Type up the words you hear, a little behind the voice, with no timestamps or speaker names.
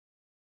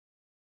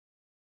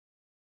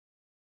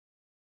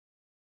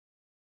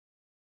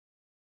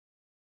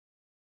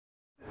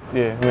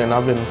Yeah, I mean,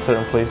 I've been in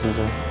certain places,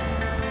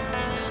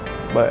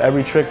 but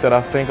every trick that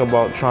I think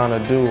about trying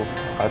to do,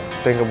 I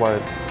think about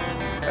it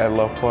at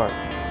Love Park.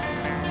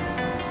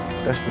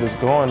 That shit is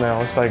gone now.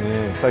 It's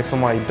like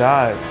somebody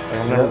died.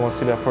 Like, I'm never gonna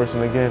see that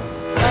person again.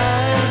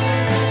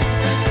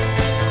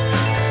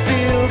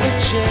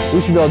 We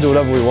should be able to do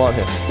whatever we want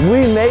here.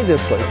 We made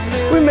this place.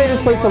 We made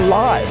this place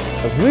alive.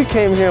 We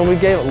came here and we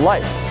gave it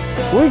life.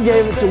 We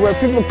gave it to where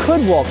people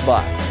could walk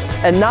by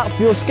and not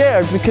feel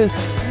scared, because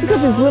you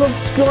got these little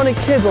scrawny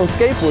kids on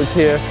skateboards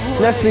here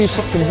next to these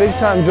fucking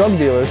big-time drug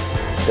dealers.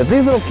 If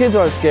these little kids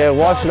aren't scared,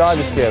 why should I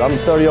be scared? I'm a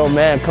 30-year-old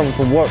man coming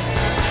from work.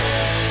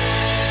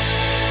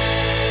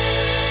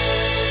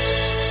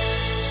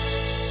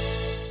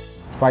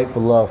 Fight for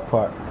Love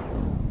Park.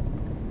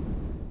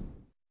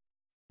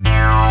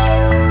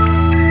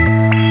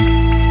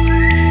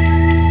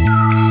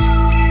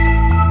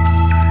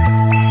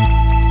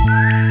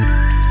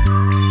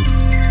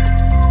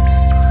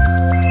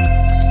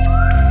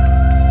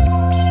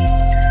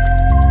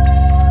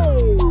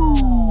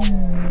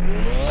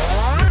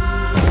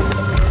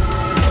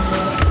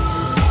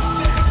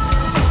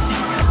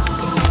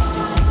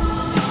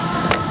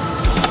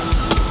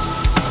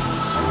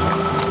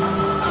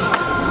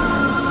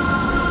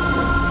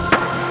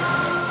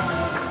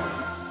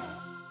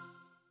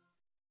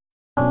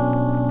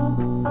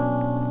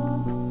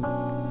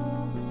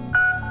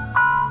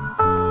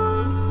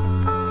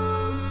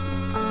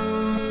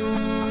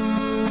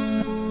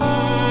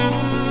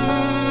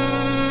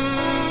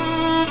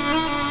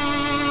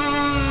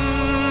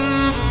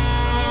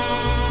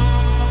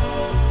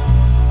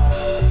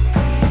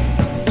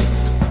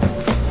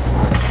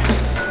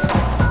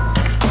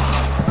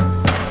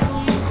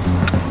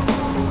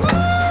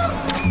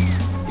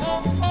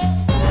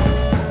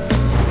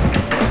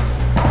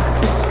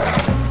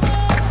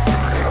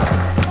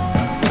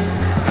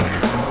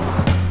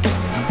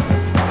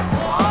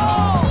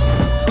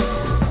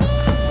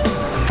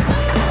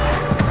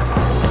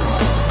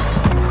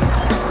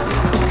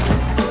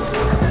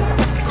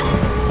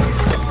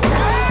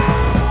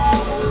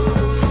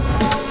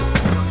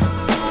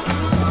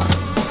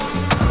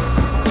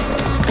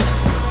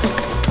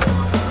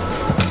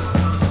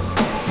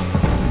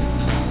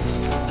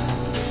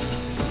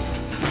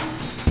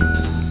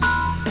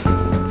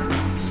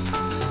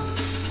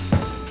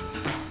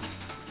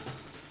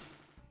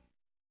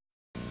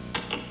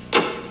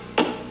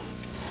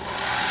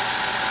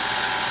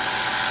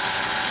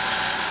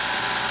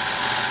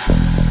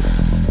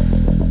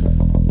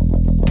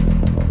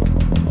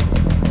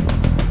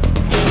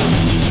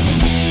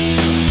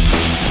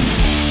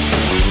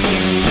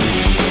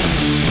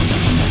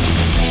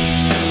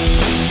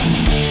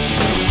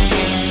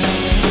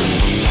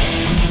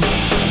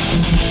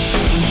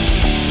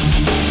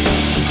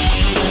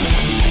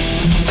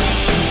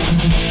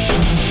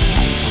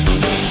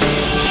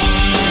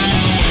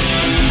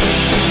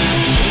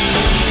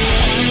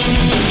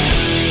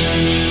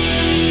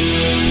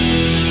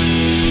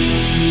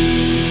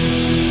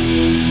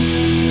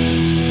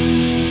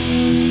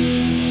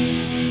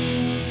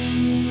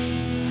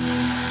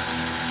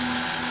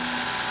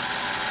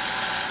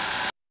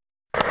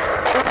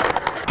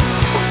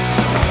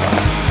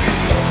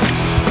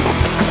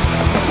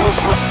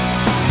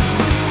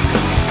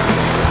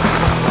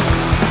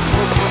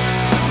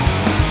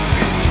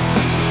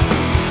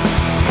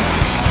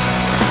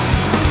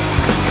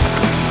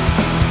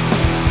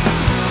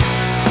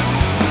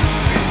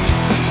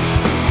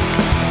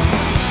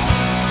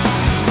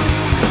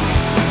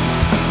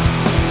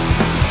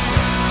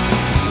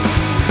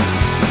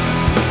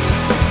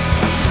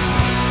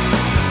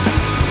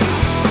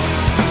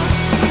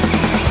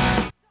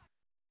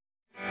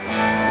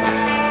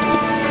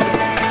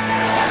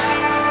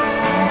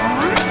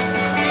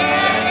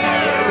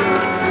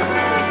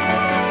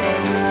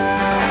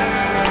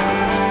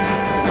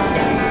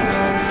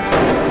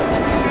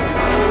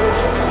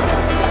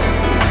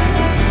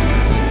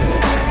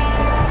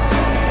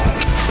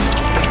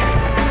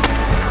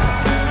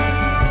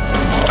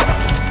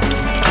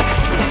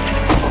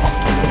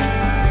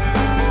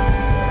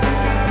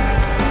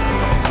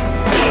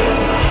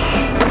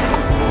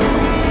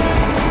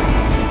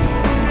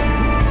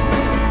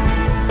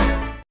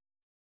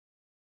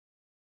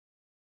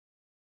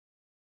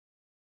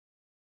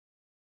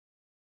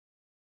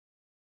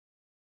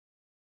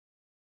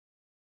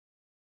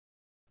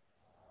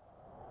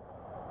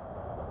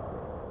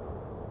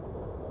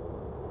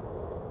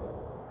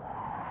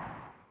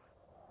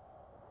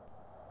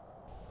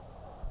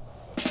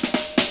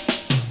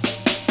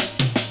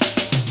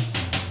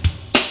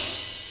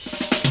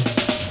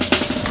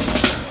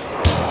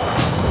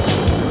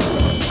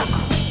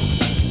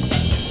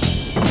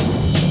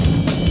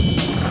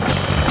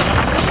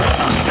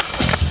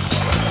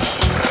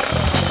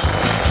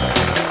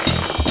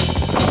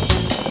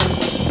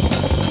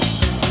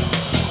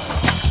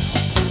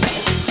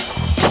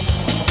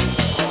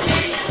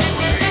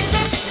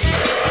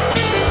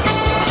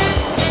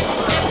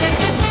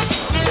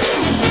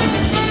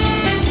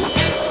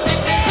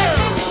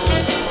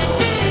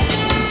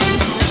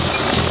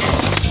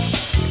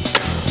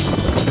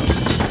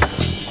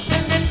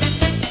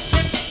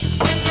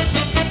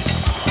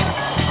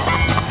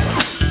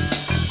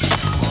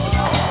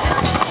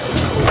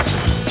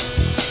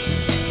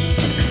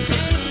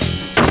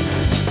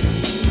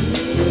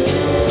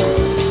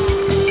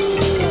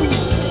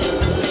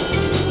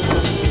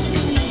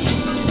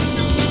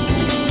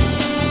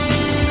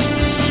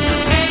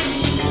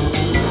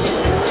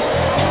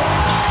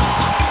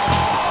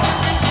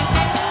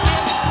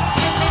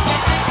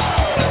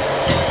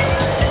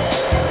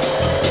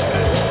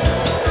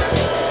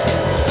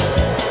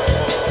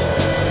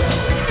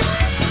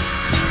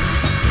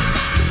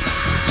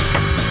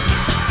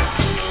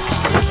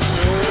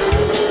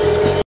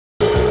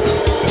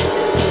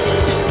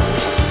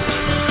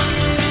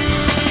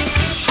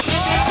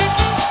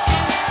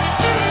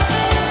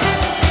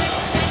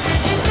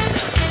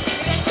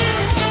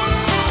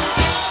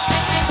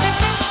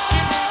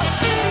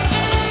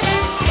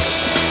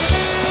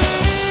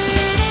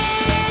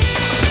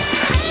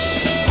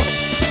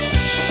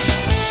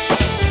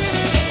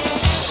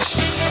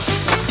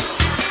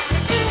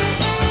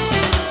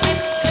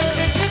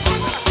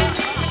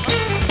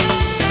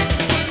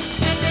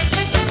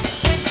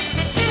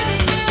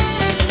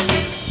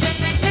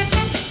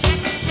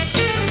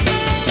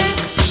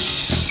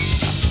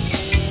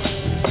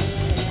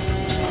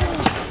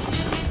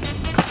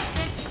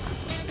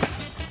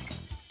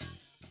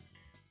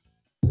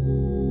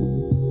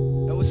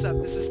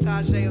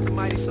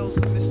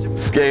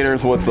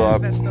 Skaters, what's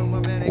up?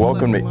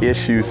 Welcome to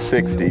issue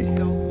 60.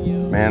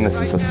 Man, this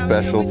is a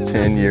special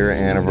 10-year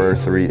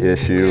anniversary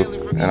issue,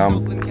 and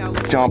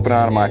I'm jumping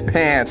out of my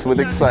pants with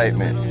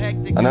excitement.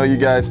 I know you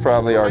guys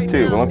probably are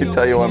too, but let me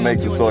tell you what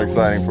makes it so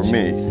exciting for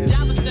me.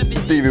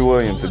 Stevie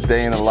Williams, A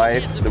Day in the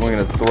Life. Then we're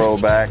going to throw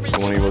back to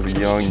when he was a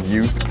young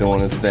youth doing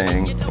his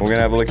thing. And we're going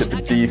to have a look at the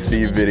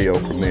DC video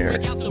premiere.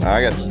 Now,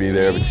 I got to be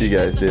there, but you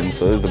guys didn't,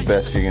 so this is the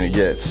best you're going to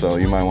get, so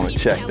you might want to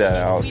check that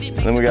out. And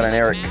then we got an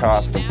Eric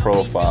Koston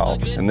profile,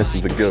 and this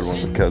is a good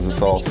one because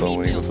it's also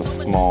when he was a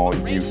small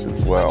youth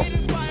as well.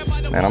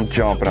 Man, I'm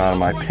jumping out of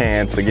my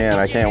pants again.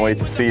 I can't wait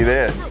to see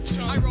this.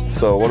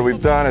 So what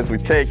we've done is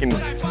we've taken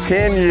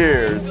 10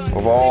 years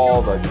of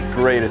all the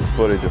greatest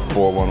footage of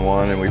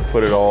 411 and we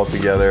put it all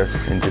together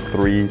into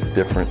 3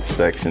 different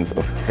sections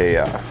of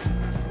chaos.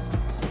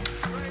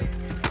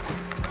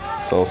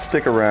 So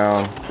stick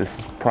around. This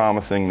is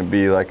promising to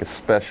be like a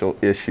special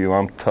issue.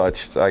 I'm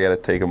touched. I gotta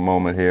take a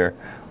moment here.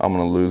 I'm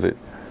gonna lose it.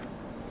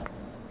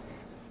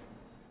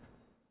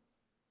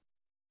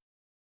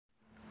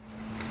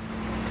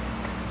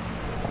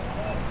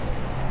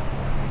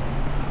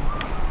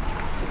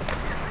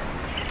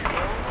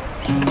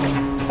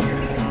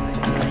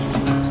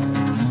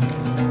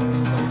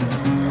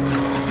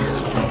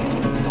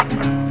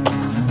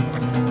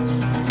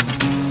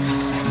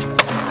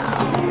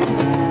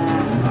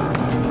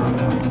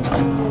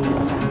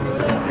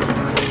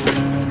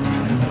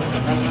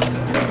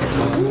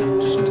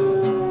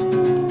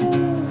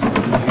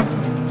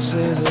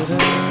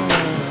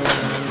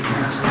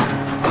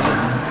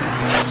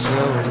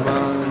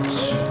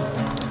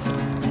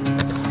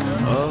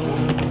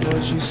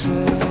 What you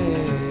say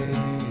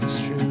is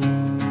true.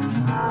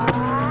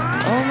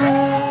 I'll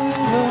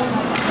never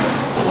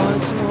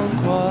find someone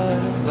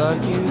quite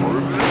like you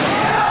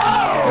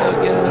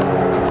again.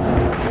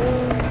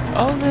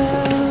 I'll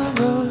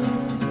never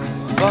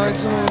find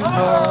someone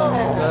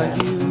quite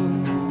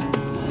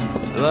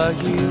like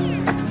you.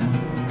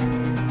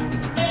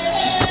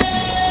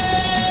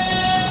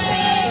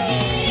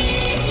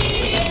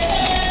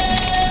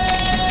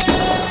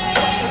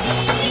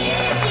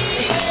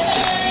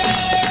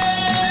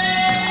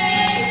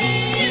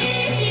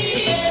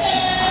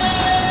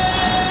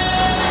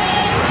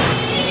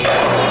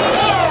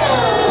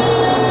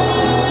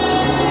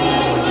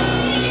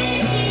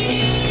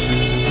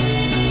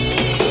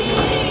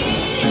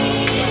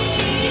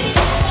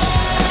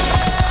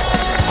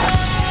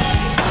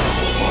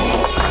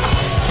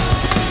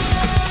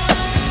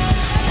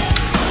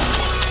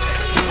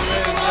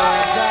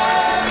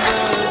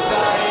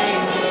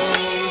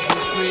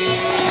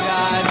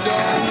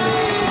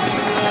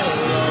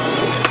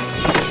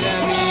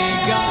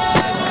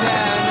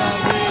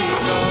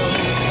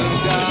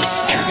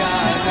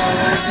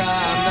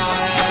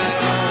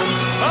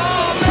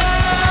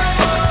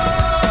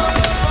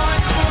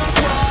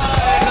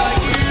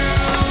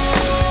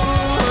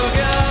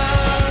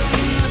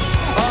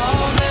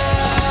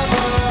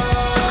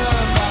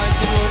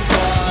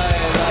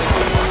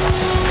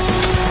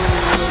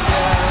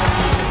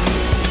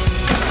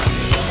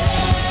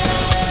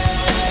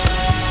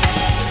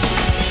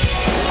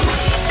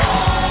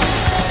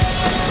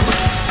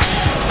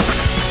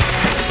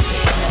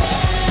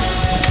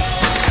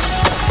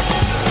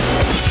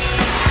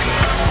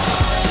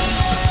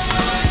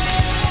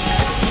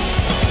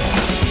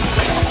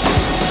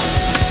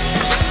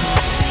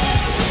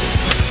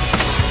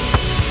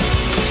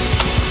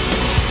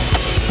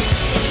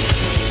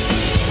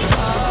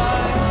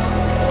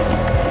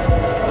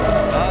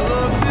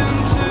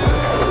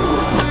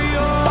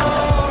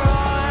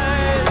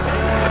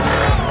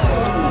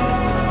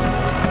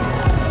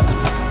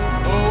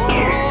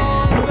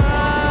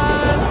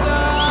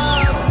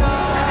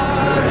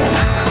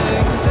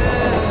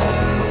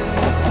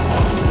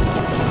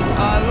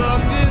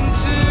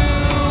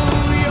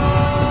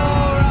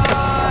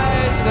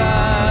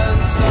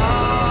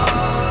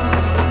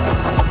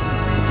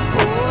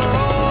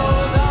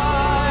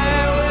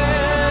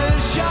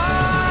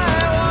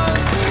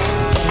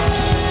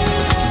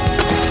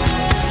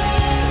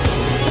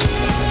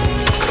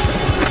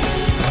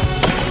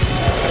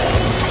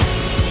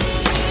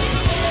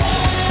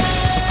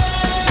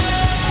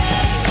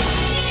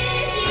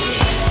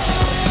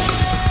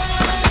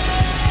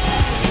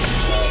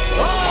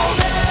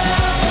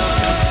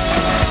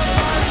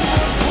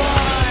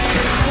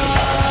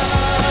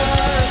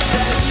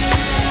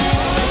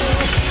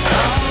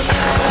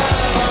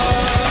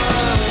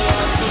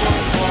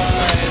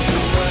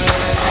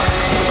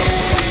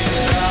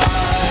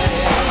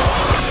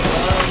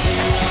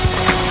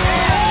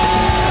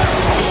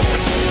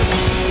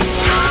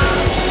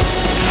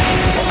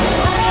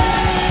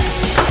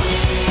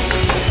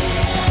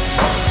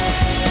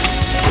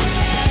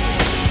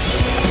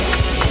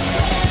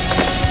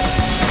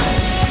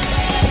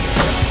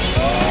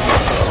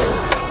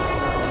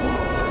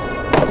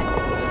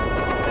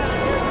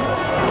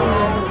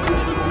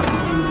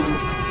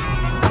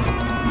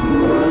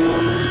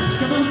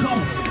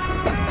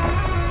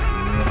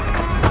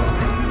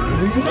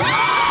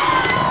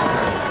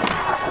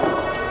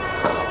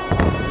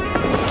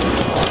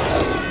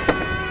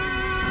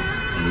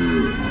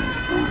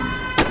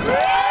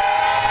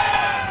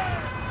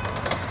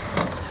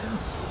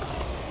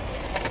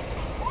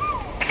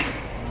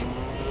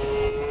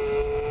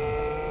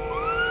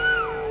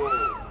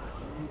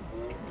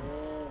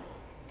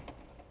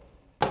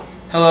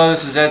 Hello,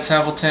 this is Ed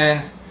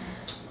Templeton,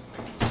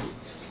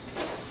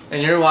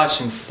 and you're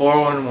watching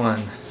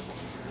 411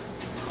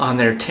 on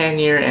their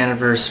 10-year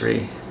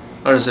anniversary.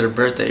 Or is it a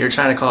birthday? You're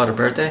trying to call it a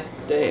birthday?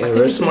 I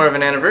think it's more of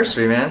an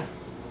anniversary, man.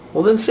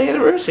 Well, then say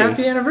anniversary.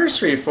 Happy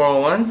anniversary,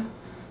 401.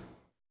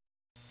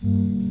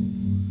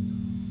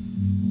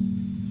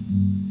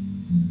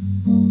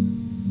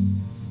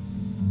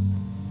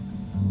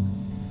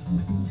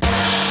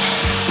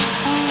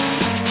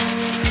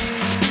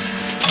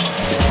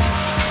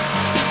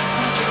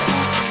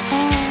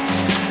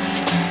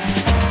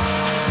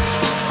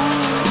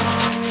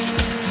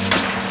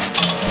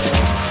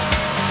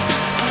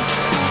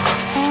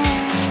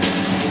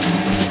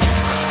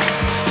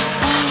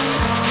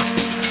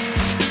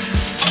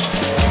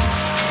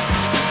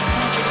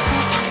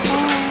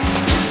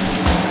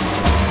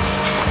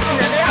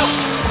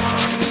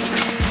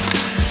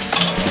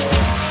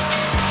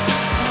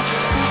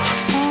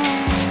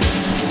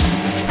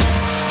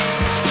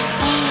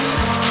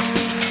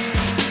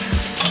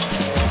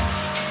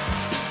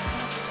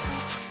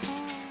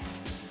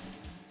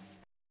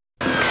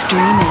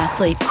 Extreme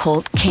athlete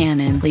Colt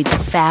Cannon leads a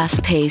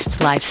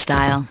fast-paced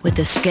lifestyle with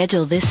a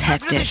schedule this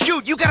hectic.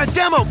 Shoot, you got a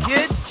demo,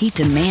 kid! He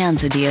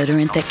demands a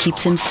deodorant that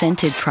keeps him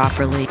scented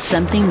properly,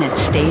 something that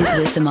stays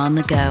with him on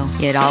the go,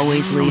 yet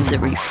always leaves a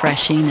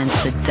refreshing and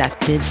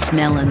seductive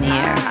smell in the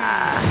air.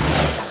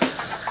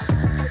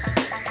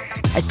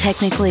 A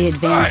technically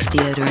advanced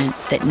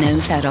deodorant that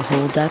knows how to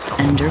hold up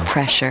under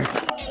pressure.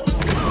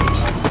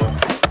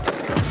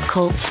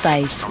 Colt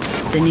Spice,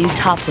 the new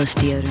topless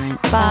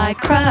deodorant by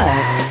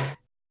Crux.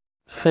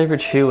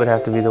 Favorite shoe would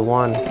have to be the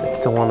one.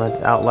 It's the one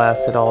that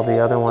outlasted all the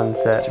other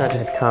ones that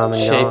had come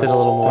and gone. Shape it a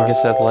little more. I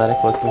guess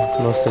athletic looking.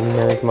 Most of the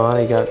Manic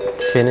Monty got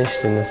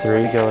finished in the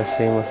 3. Go as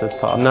seamless as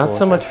possible. Not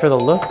so much for the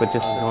look, but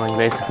just going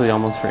basically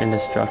almost for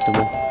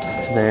indestructible.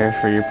 It's there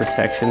for your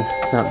protection.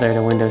 It's not there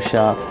to window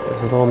shop. There's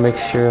a little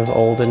mixture of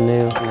old and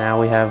new. Now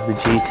we have the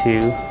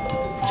G2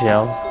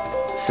 gel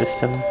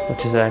system,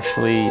 which is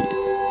actually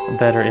a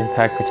better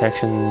impact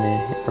protection than the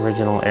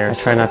original Air. I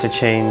try not to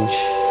change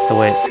the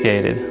way it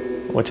skated,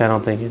 which I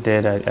don't think it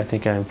did. I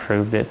think I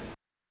improved it.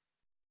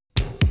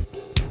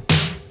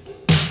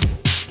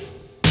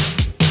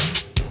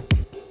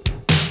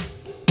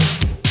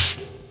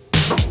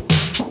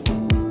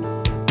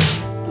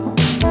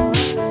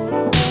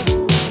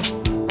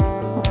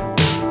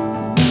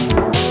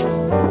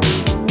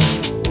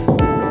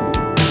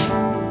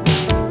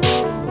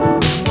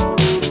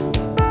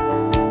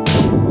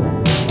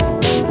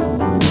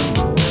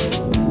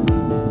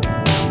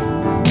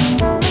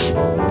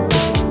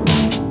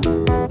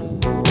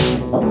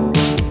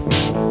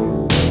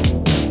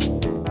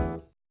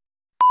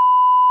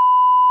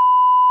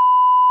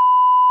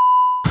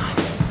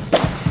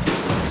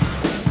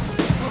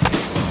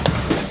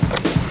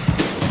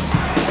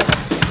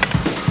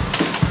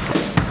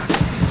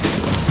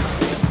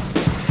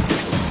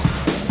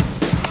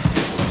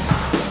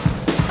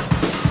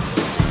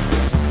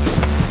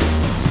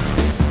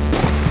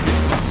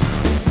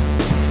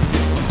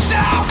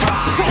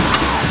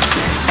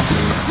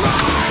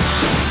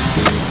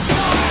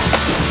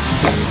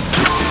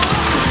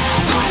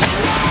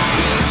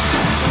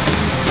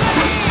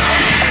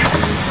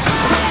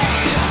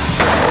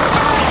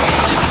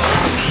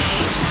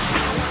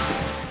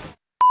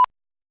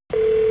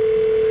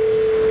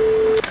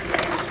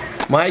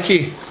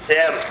 Mikey.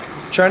 Tim.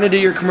 Trying to do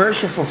your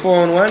commercial for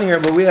 411 here,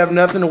 but we have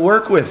nothing to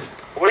work with.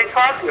 What are you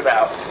talking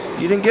about?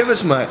 You didn't give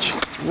us much.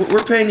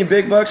 We're paying you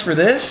big bucks for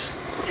this?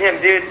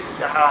 Tim, dude,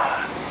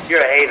 you're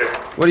a hater.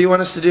 What do you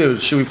want us to do?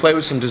 Should we play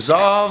with some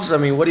dissolves? I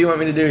mean, what do you want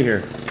me to do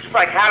here? Just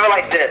like have it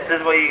like this. This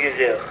is what you can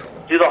do.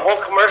 Do the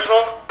whole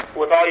commercial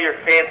with all your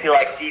fancy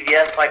like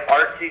DVS like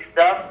artsy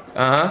stuff.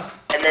 Uh-huh.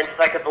 And then just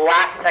like at the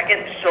last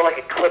second, just show like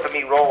a clip of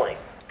me rolling.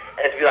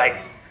 And just be like,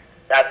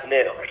 that's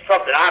new. Or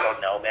something, I don't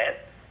know, man.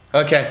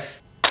 Okay.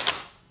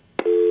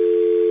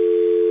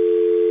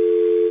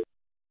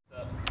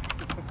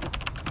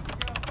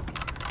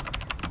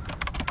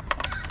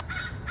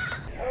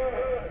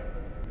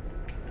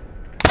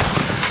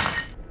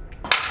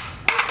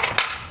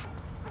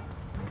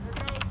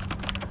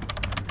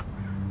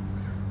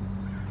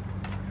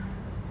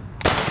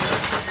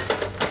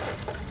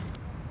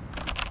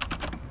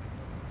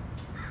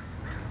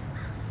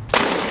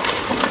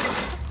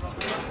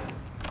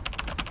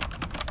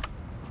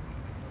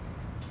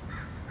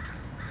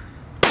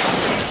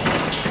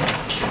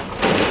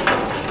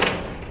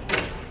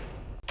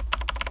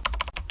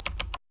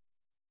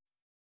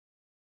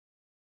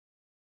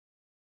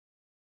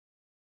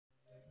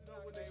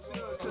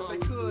 They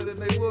could and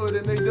they would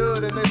and they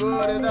did and they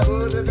would and I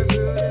would and they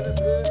did and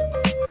did.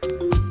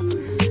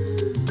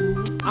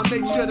 I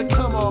make sure to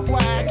come off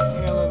wax.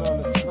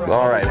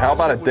 All right, how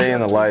about a day in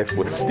the life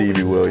with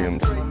Stevie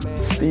Williams?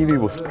 Stevie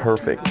was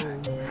perfect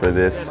for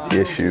this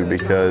issue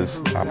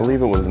because I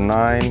believe it was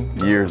 9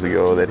 years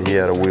ago that he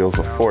had a Wheels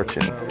of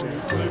Fortune.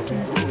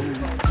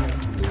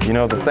 You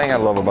know, the thing I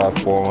love about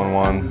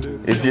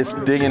 411 is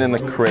just digging in the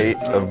crate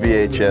of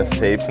VHS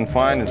tapes and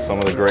finding some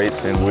of the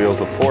greats in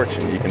Wheels of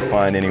Fortune. You can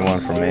find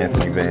anyone from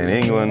Anthony Van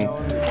Engelen,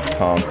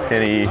 Tom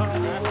Penny,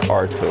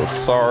 Arto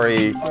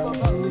Sari,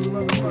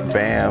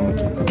 Bam.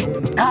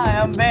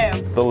 Hi, I'm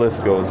Bam. The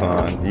list goes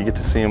on. You get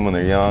to see them when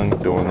they're young,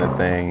 doing their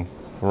thing.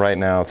 Right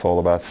now, it's all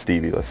about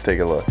Stevie. Let's take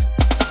a look.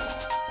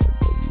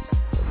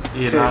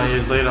 Yeah, 9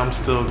 years later, I'm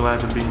still glad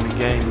to be in the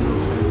game. You know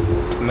what I'm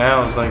saying?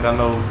 Now it's like I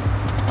know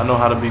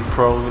how to be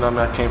pro. You know what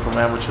I mean? I came from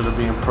amateur to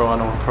being pro. I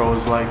know what pro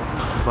is like,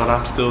 but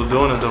I'm still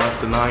doing it though.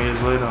 After 9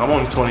 years later, I'm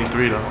only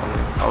 23 though. I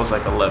mean, I was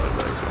like 11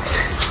 back then.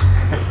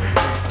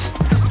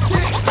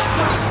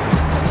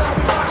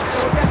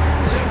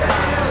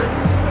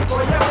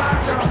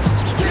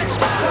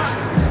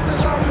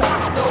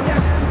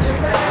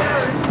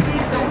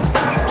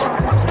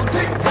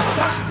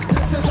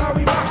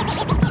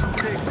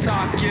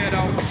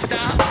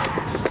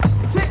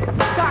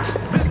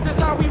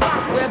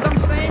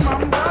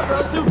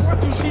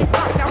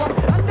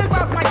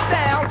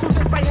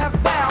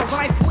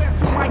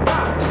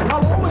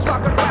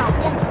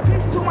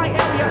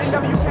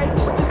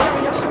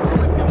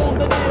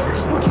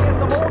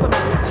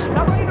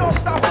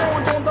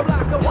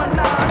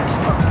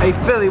 Hey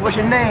Philly, what's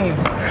your name?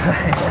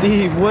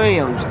 Stevie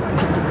Williams.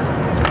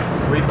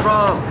 Where you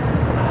from?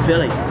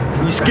 Philly.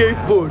 You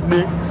skateboard,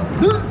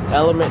 nigga.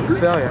 Element and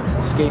Failure,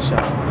 skate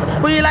shop.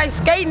 Where you like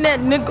skating at,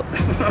 nigga?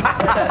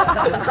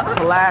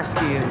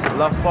 Pulaski and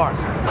Love Park,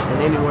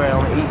 and anywhere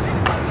on the east.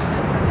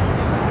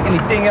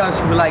 Anything else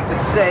you would like to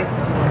say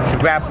to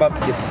wrap up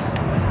this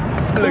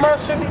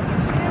commercial?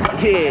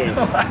 Yeah.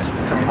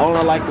 I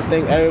would like to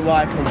thank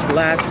everybody from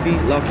Pulaski,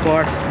 Love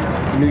Park,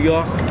 New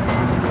York,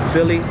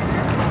 Philly,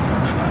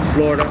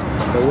 Florida,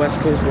 the West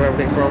Coast, wherever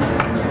they're from.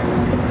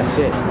 That's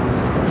it.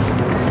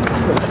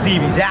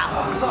 Stevie's out.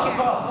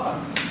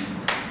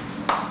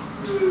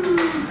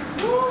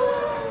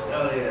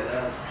 Oh yeah,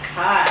 that's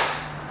hot.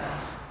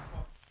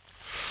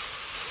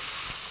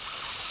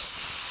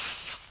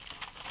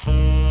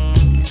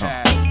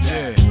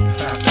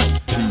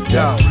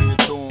 Yo,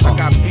 I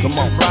got beats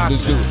and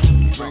rocks.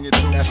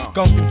 That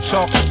skunk and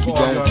chalk.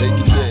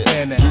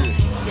 Stand that.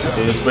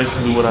 Yeah, it's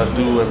basically what I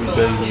do every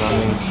day, you know what I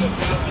mean?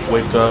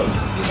 Wake up,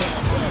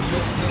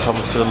 come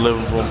into the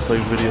living room, play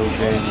video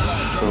games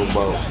till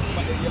about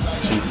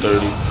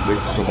 2:30, wait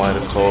for somebody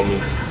to call me.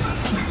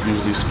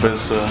 Usually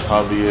Spencer,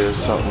 Javier,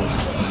 something,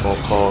 gonna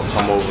call,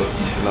 come over,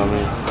 you know what I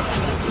mean?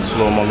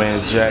 Slow my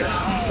man Jack.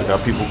 I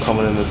got people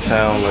coming into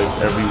town like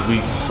every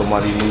week,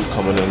 somebody new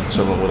coming in,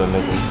 chilling with a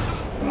nigga.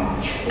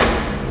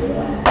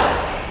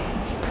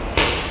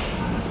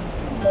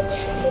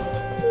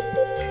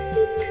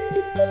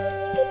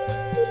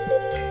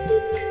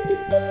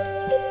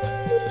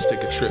 Let's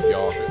take a trip,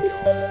 y'all.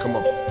 Come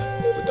on,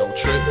 but don't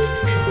trip.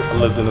 I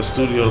lived in a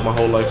studio my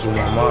whole life with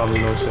my mom, you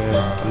know what I'm saying?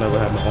 I never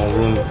had my own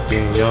room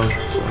being young,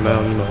 so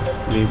now, you know,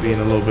 me being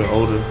a little bit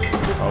older,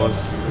 I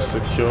was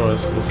secure,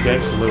 it's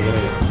gangster living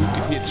here. You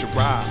can hit your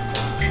ride.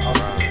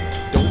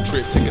 Don't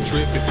trip, take a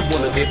trip if you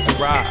wanna live and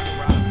ride.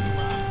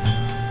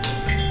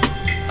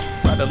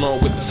 Ride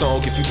along with the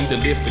song if you need a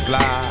lift to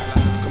glide.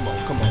 Come on,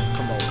 come on,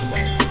 come on, come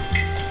on.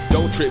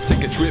 Don't trip,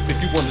 take a trip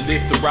if you wanna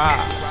live to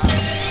ride.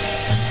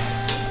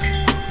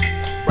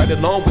 Ride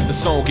along with the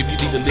song if you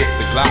need a lift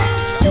to glide.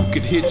 You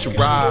could hit your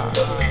ride,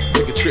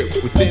 take a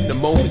trip within the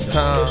moment's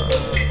time.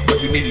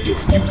 What you need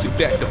is music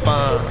that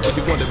defines. When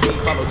you wanna be,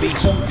 follow me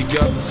to the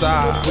other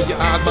side. When your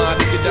eyes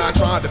mind and you die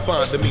trying to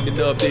find the meaning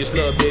of this,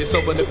 love this.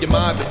 Open up your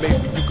mind and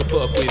maybe you can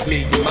fuck with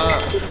me, your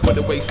mind. Run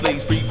away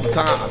slaves free from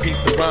time, keep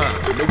the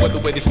rhyme. No other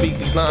way to speak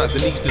these lines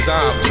and each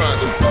design. I'm trying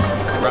to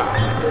ride.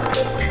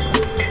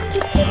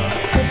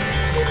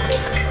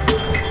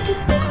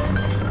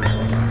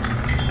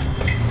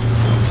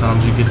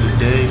 Sometimes you get the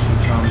day,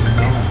 sometimes you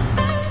don't.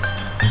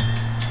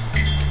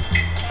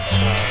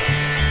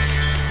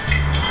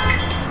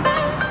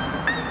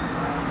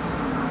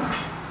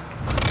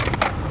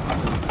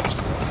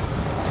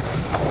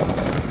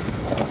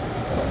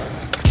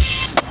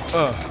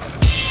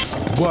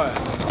 What?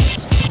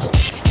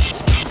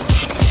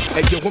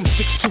 Hey yo, I'm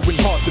 6'2" and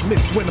hard to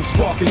miss when I'm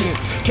sparking this.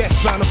 Cash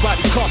bound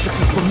body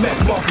carcasses from Matt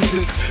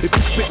Marcus's. If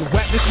you spit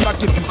whackness, I'll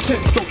give you 10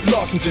 dope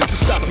lozenges to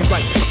stop me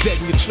right dead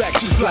in your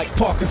tracks, just like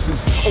Parkinson's.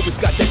 Always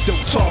got that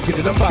dope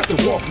targeted, I'm about to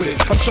walk with it.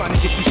 I'm trying to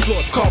get these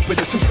floors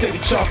carpeted, some steady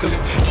chocolate.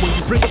 When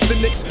you bring up the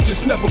Knicks,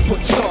 just never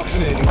put stocks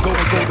in it. And go to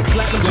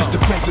platinum just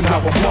depends on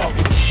how I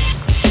market.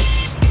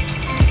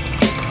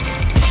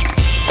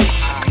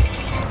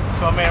 It's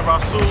my man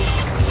Rasul,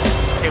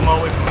 came all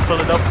the way from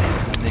Philadelphia.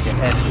 Nigga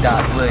S.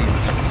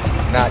 Williams,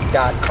 not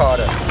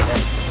Carter.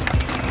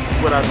 This is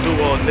what I do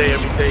all day,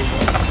 every day.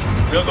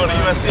 We're gonna go to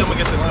USC, I'm gonna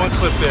get this one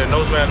clip there,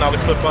 Noseman, another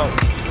clip out.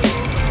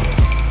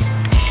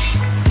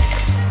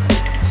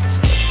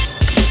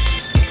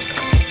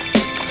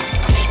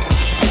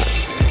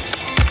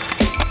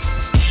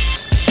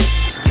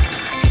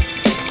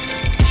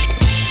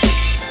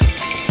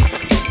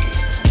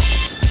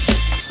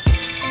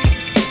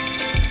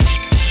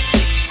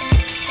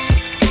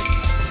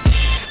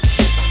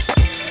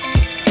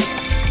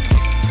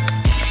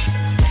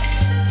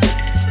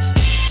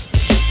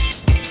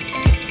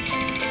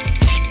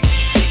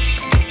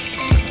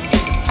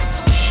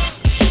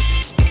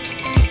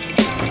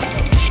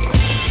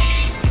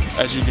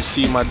 As you can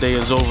see, my day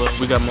is over.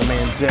 We got my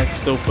man Jack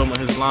still filming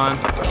his line.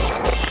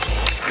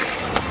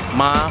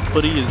 My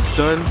footy is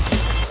done.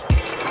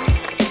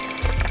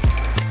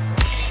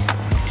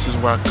 This is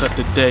where I cut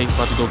the day.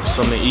 About to go get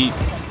something to eat.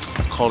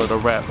 Call it a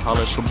wrap.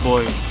 Holla at your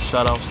boy.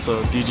 Shout outs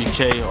to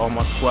DGK, all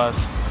my squads.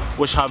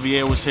 Wish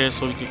Javier was here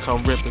so he could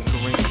come rip and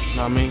Kareem. You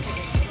know what I mean?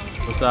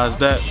 Besides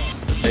that,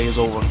 the day is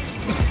over.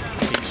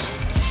 Peace.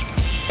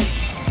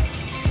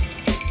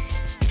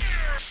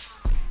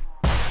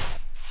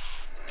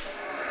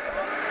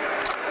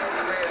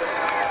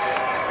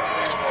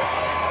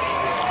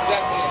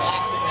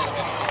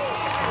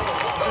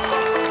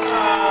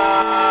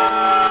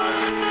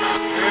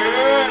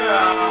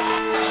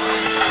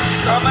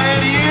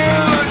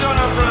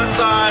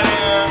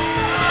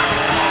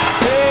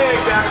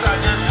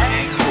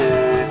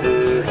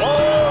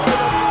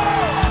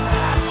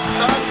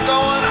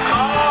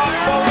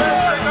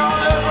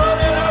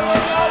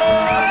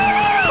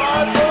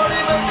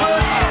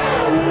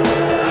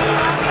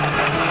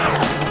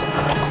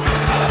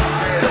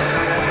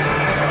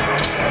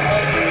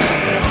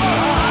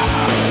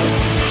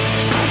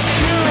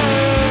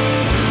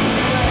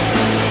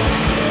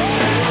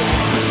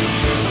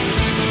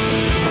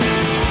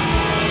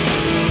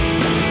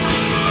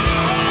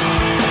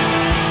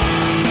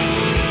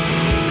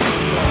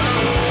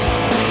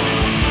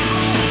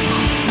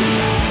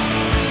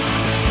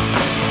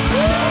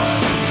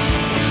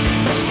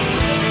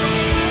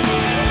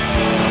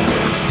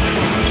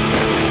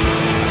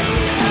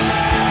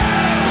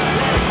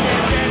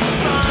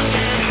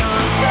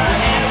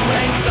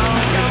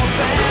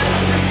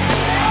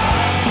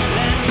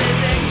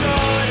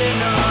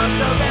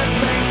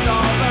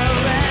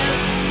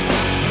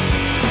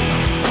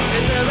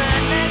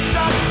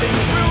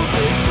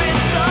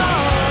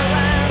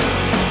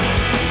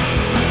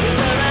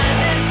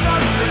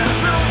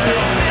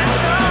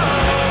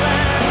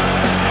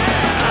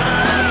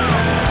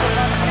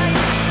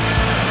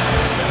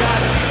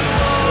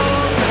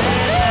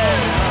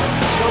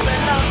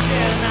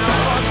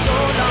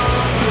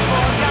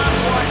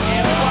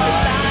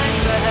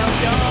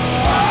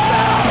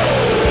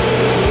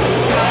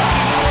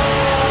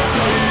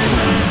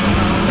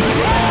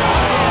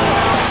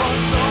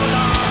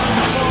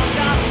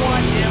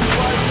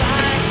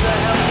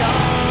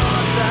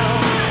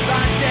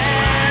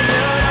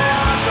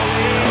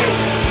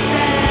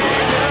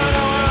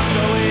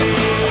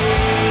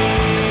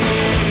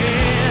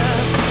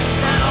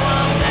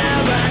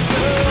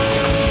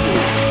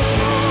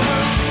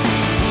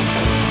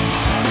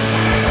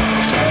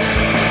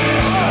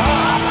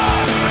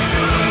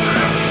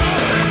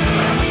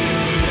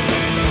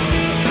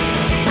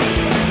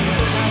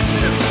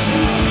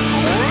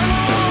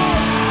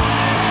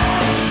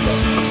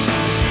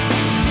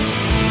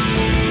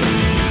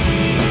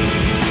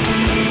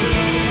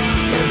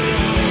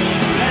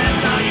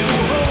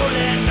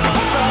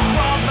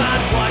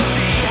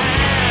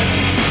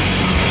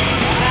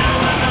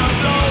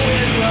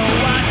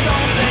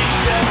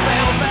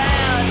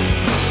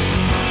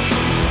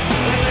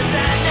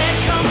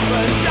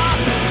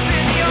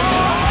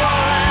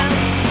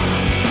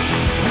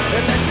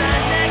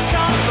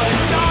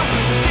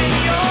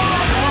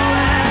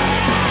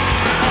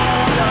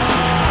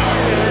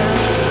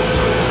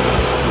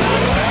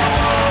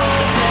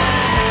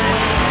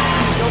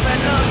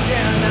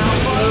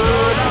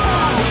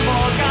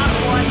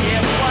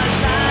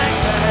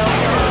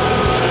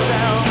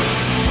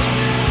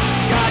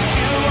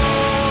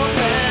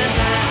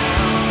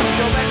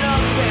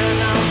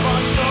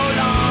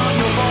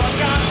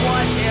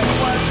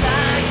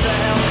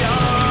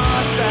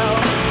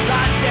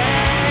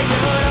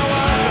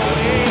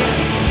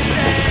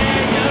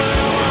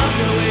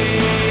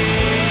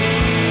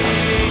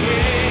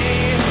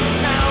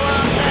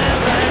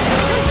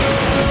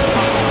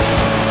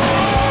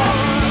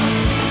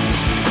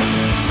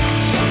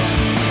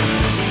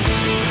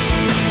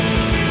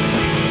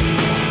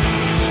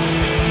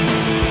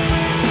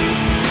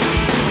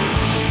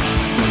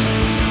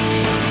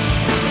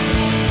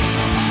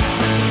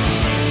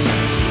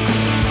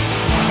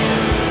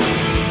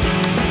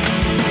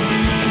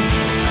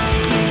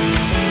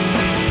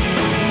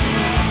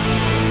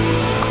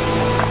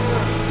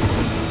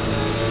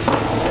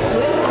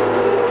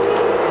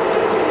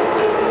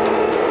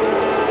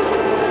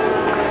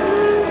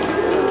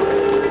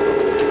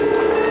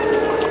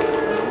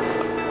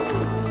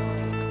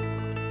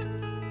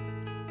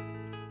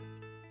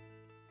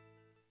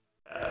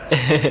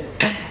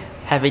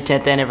 Happy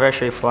 10th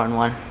anniversary,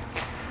 4-1.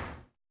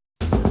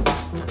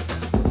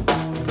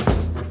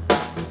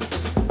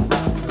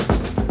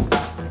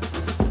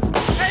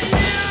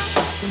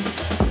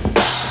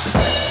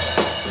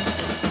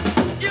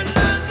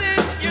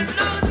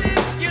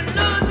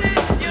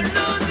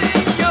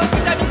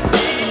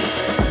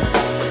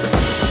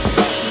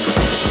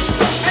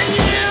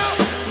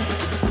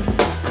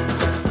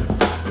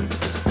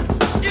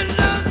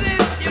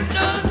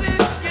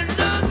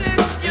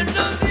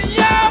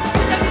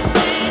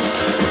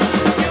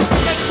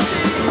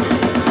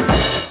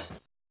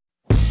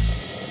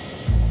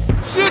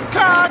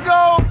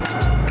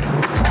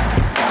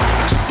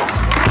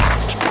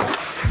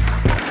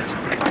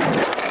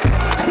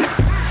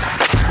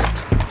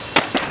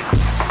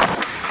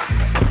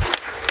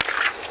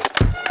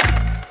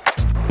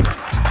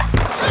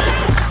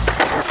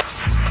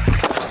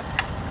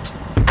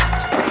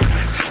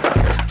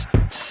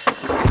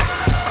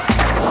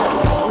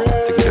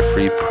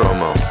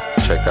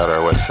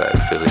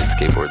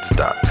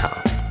 affiliateskateboards.com.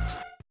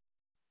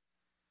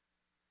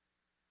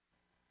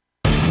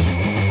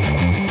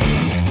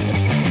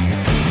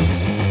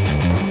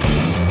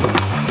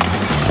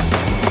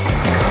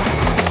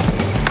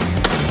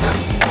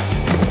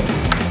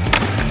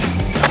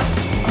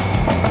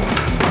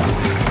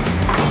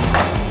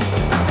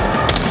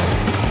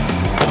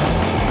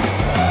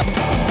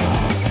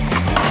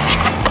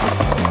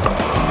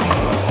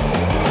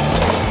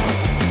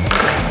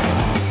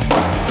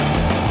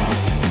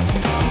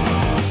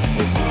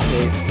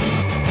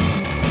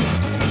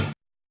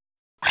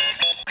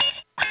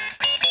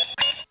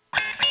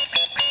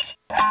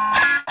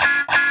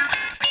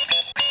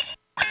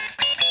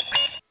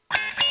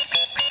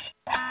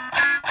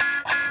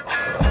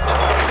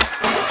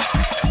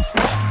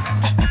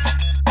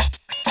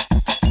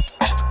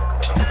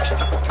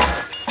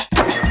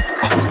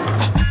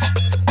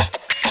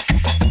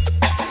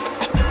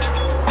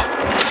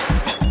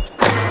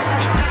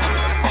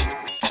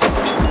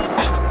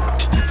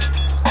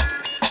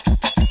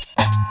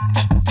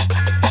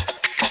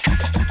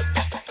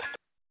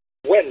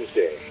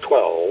 Wednesday,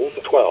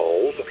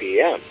 12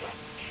 p.m.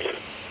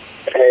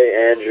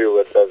 Hey Andrew,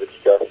 what's up? It's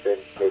Justin.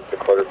 It's the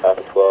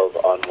 12:15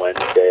 on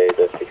Wednesday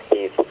the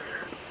 16th.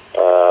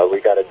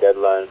 We got a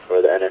deadline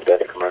for the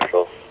NSS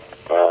commercial,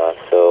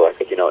 so I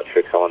think you know what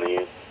tricks I want to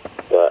use.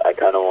 But I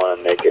kind of want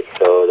to make it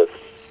so that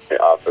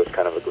it offers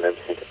kind of a glimpse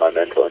into my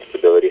mental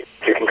instability.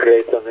 If you can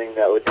create something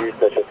that would do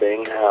such a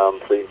thing,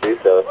 please do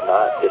so. If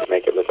not, just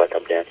make it look like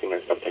I'm dancing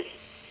or something.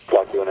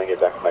 Talk to you when I get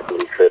back from my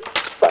Italy trip.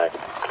 Bye.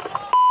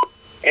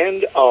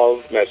 End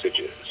of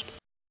messages.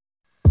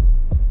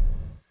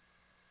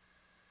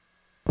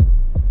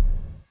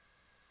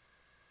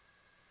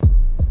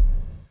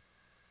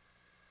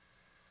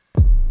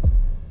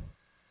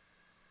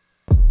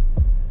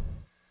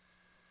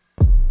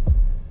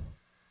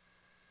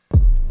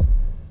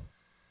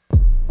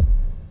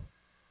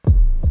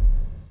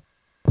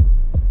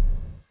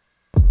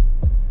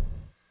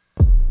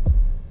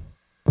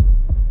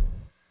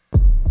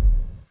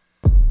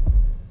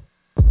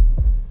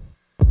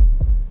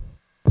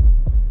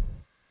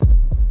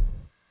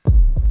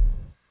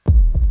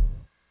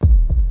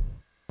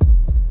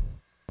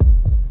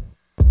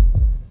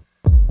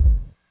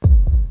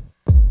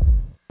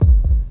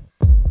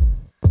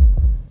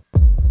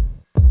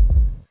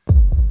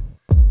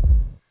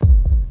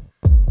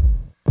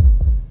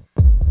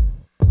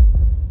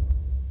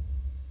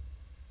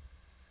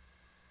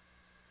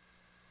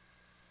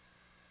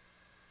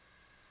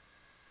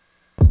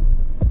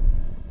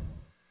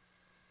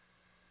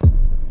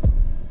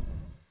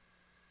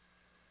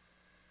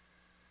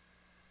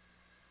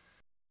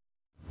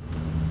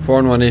 Four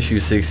in One Issue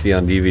 60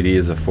 on DVD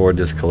is a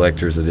 4-disc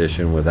collector's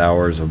edition with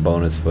hours of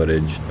bonus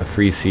footage, a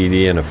free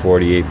CD, and a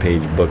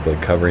 48-page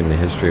booklet covering the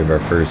history of our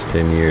first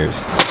 10 years.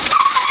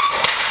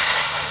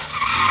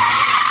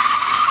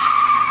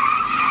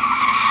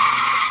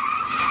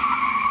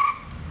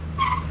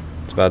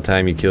 It's about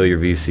time you kill your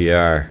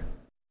VCR.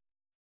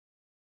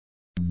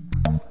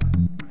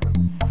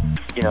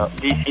 You know,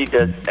 DC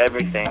does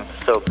everything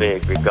so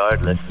big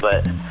regardless,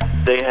 but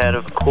they had,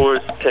 of course,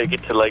 take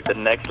it to like the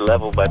next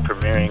level by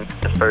premiering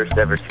the first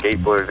ever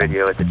skateboard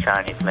video at the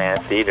Chinese Man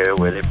Theater,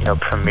 where they,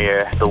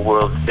 premiere the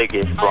world's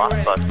biggest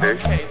blockbusters.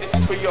 Hey, this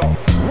is for y'all.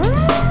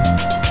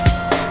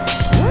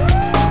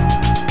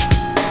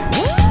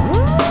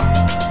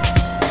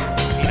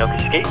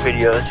 Skate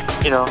videos,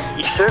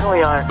 you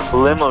certainly aren't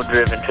limo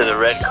driven to the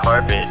red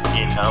carpet,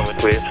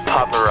 with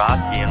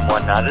paparazzi and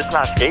whatnot. It's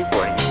not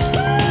skateboarding.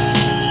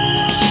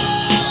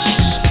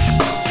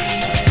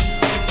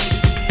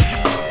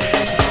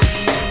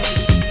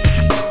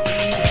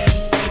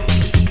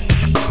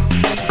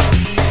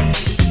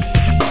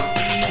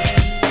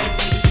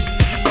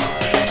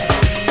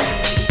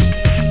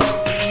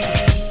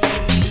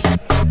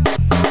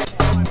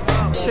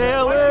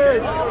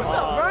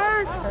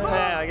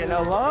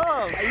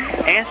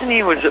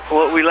 Anthony was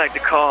what we like to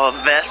call a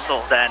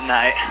vessel that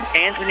night.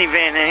 Anthony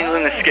Van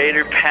Engelen, the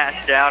skater,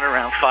 passed out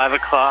around 5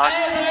 o'clock.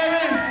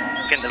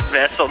 And the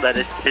vessel that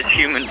is his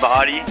human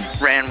body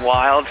ran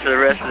wild for the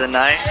rest of the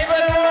night.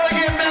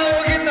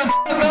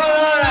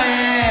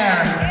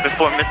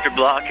 Before Mr.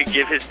 Block could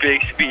give his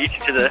big speech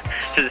to the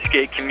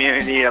skate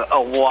community, a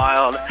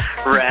wild,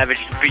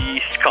 ravaged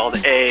beast called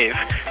Ave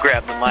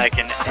grabbed the mic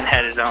and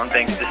had his own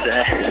things to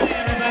say.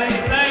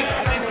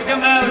 Thanks for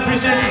coming out. We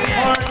appreciate your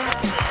support.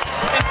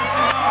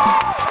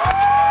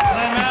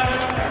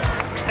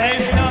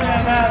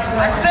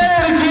 I say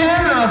it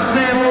again, I'll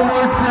say it one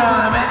more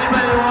time.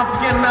 Anybody who wants to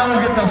get mellow,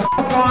 get the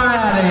fuck on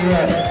out of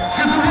here.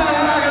 Cause we're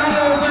gonna rock and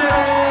roll, baby.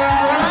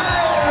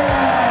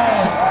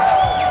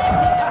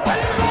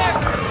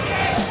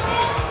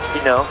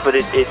 But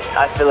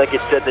I feel like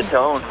it set the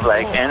tone for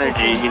like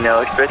energy,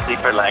 especially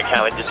for like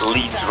how it just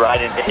leads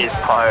right into his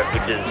part,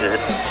 which is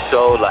just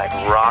so like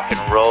rock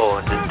and roll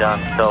and just done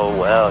so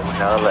well,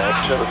 like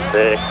so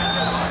sick.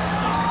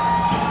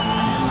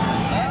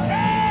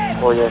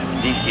 California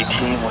DC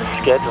team was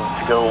scheduled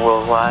to go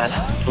worldwide.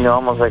 You know,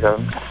 almost like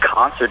a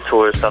concert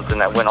tour or something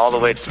that went all the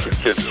way to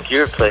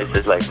obscure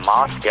places like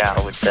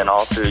Moscow, which then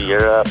all through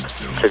Europe,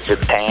 to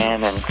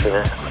Japan, and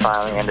to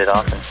finally ended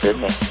off in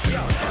Sydney.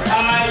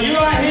 You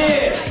are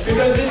here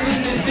because this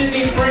is the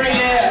Sydney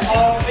premiere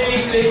of the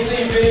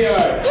DC video,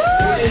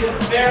 which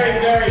is very,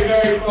 very,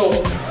 very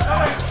cool.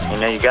 You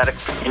know, you gotta,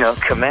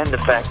 commend the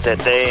fact that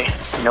they,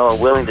 are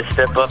willing to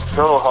step up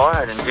so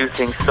hard and do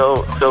things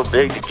so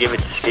big to give it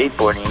to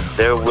skateboarding.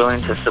 They're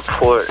willing to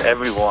support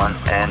everyone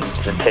and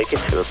to take it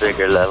to a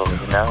bigger level,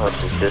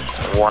 which is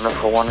just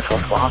wonderful, wonderful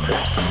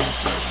sponsors.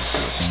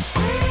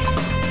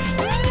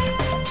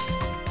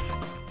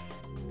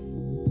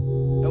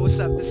 Yo, what's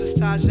up? This is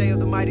Tajay of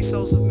the Mighty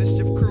Souls of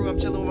Mischief crew. I'm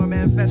chilling with my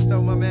man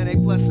Festo, my man A+,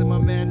 and my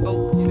man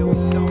Vote. You know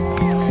he's dope.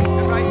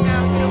 And right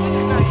now, we're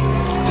just nice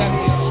to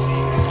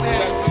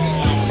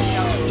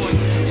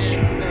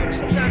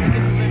sometimes it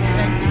gets a little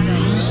hectic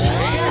out here.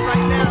 And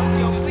right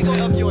now, we gonna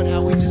help you on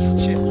how we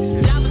just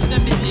chill. Dollar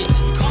 7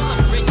 digits, call up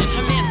Bridget,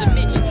 her man's a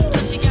midget.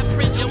 Plus she got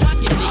fridge, yo, I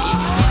can dig it.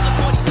 Here's a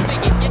 40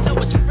 spigot, you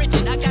know it's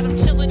frigid. I got him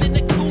chillin' in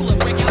the cooler,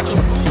 break out the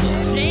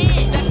ruler.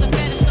 Damn, that's the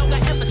baddest song I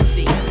ever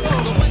see.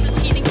 The weather's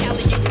heat in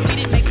Cali, getting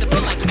heated makes it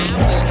feel like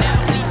Maui. Now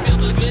we feel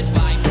the good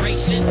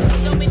vibration.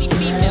 So many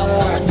females,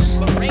 so much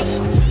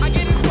inspiration. I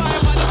get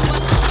inspired by the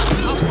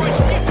blessings. I'm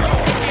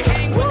fresh.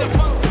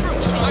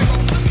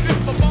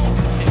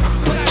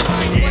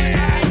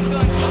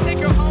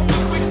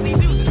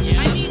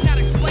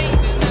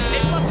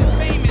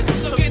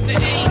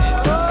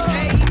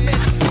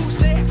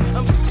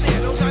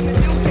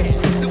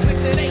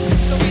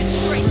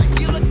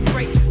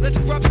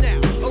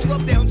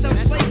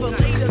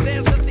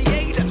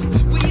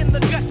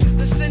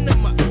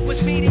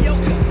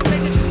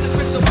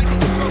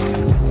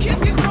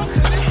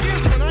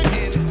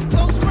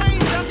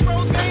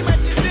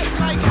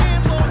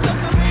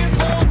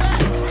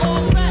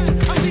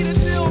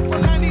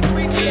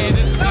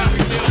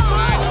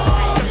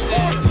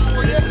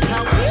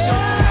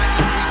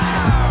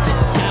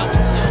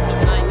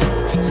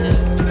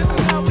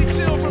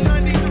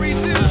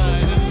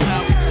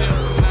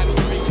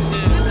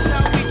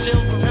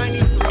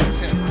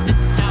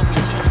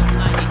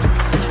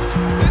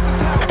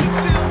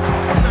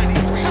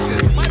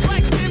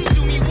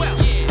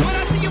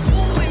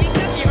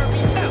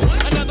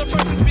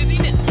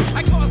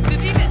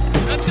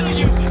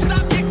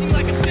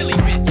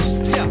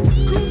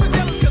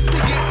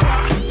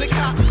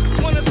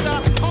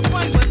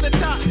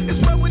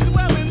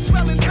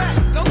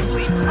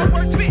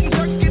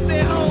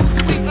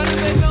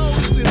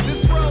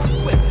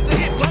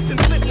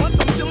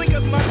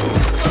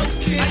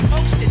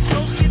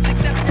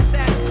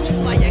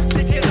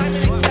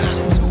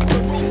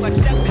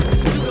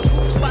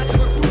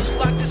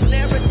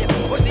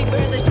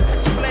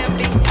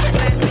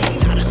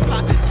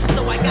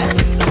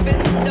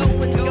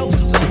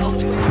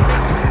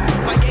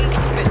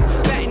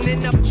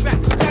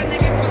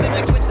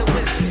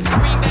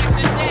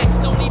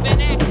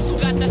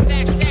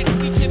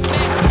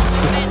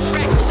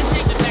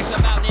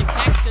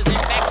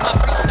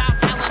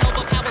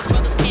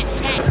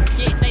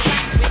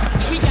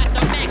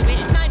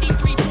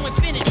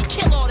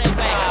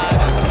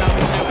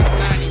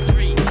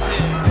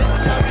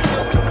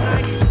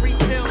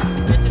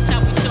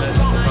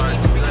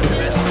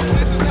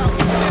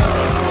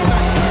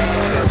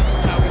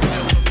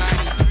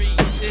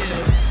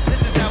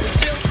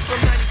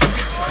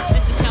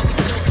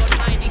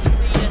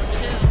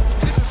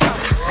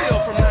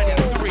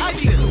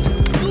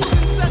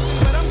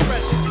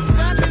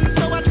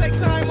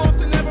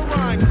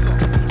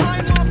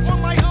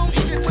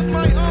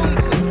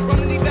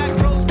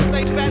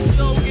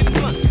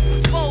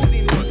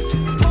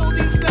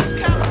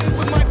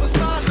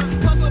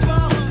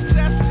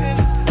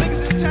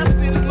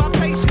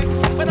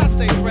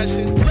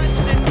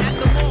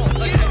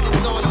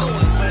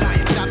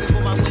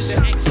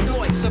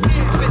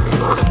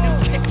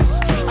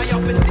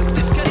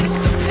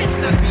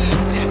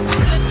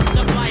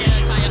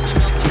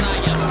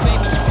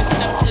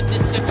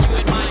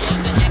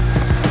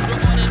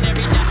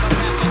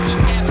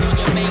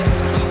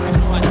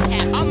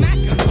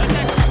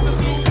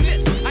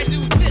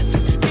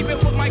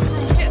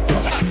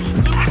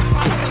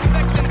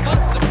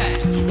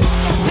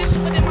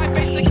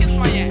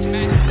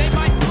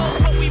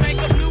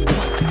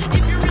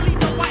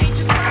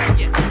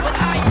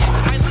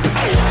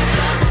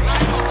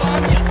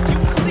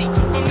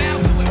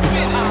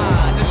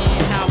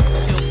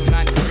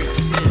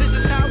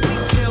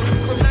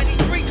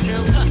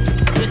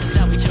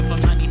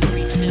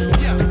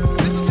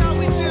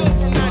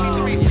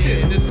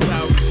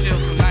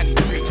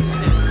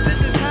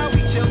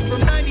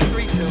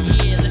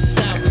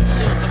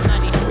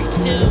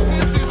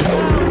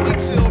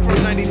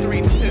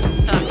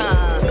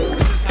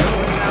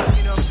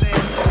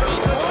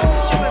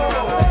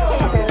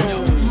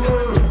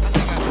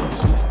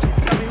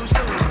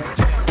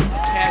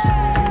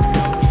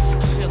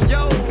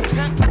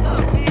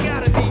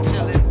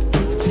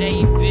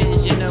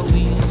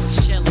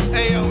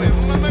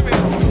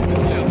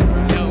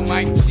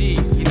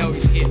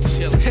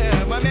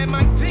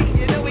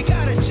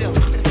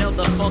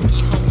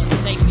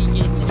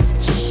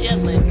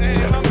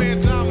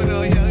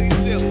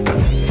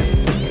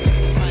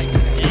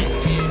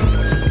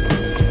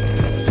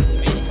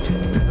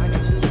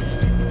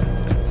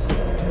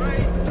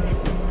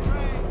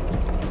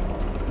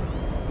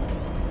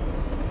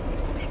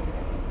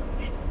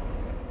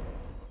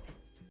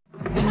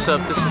 What's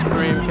up? This is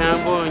Kareem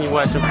Campbell, and you're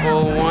watching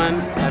 401.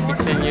 Happy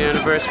 10-year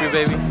anniversary,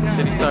 baby.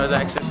 City Stars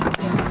action.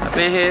 I've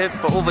been here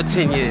for over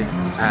 10 years.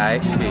 All right,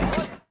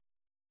 peace.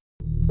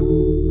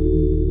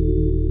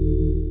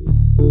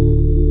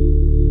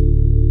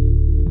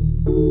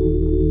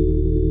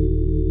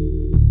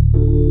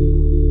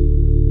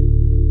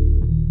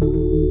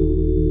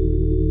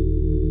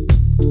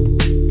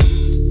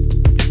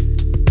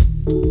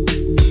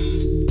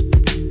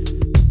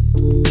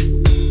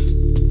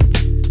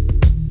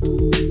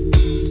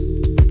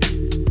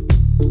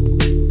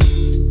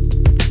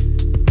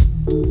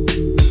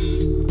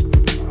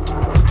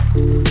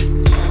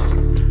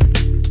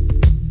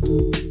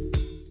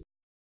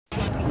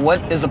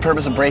 What is the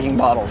purpose of breaking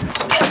bottles?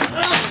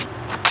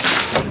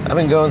 I've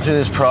been going through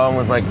this problem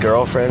with my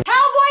girlfriend.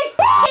 Hellboy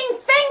f***ing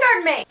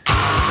fingered me!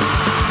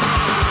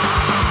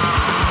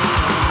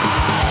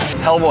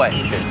 Hellboy.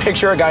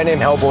 Picture a guy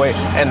named Hellboy,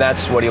 and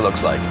that's what he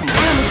looks like.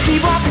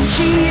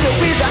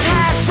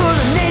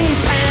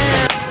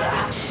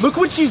 Look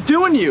what she's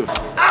doing to you.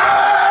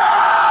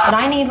 What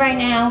I need right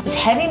now is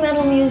heavy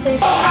metal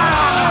music.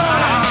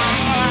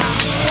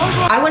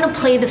 I want to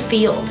play the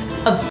field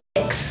of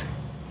dicks.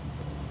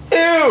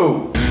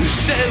 Ew!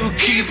 So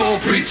keep on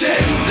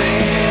pretending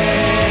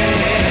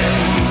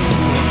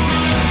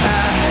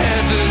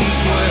heaven's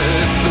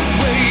worth the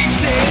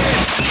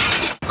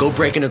waiting. Go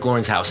break into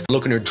Lauren's house.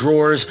 Look in her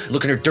drawers.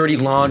 Look in her dirty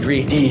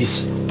laundry.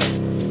 These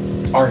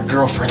are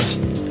girlfriend's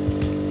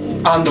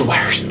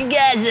underwears. You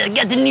guys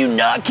got the new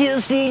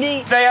Knockkill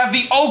CD? They have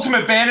the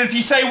ultimate ban, and if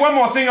you say one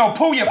more thing, I'll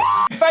pull your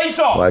face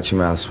off! Watch your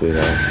mouth,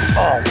 sweetheart.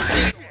 Oh.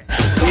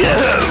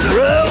 Yeah,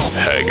 bro!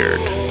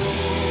 Haggard.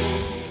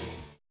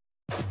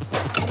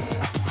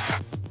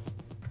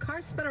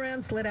 Car spun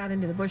around, slid out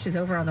into the bushes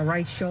over on the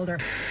right shoulder.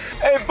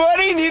 Hey,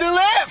 buddy, need a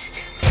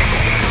lift?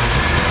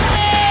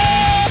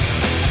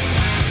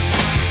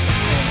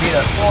 Beat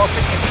a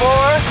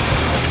 454.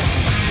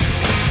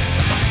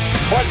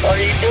 What are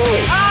you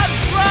doing? I'm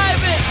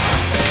driving!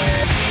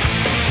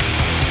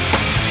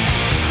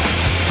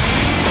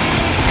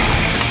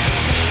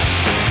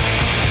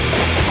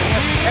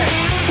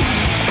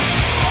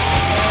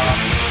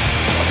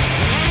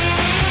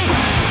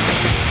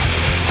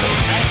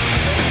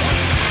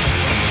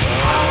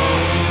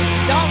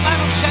 Don't let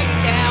him shut you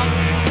down.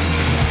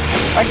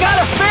 I got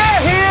a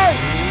fare here!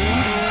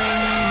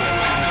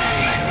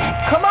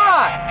 Come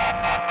on!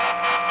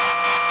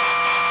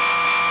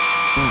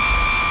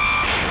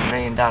 $1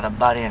 million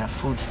body and a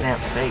food stamp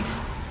face.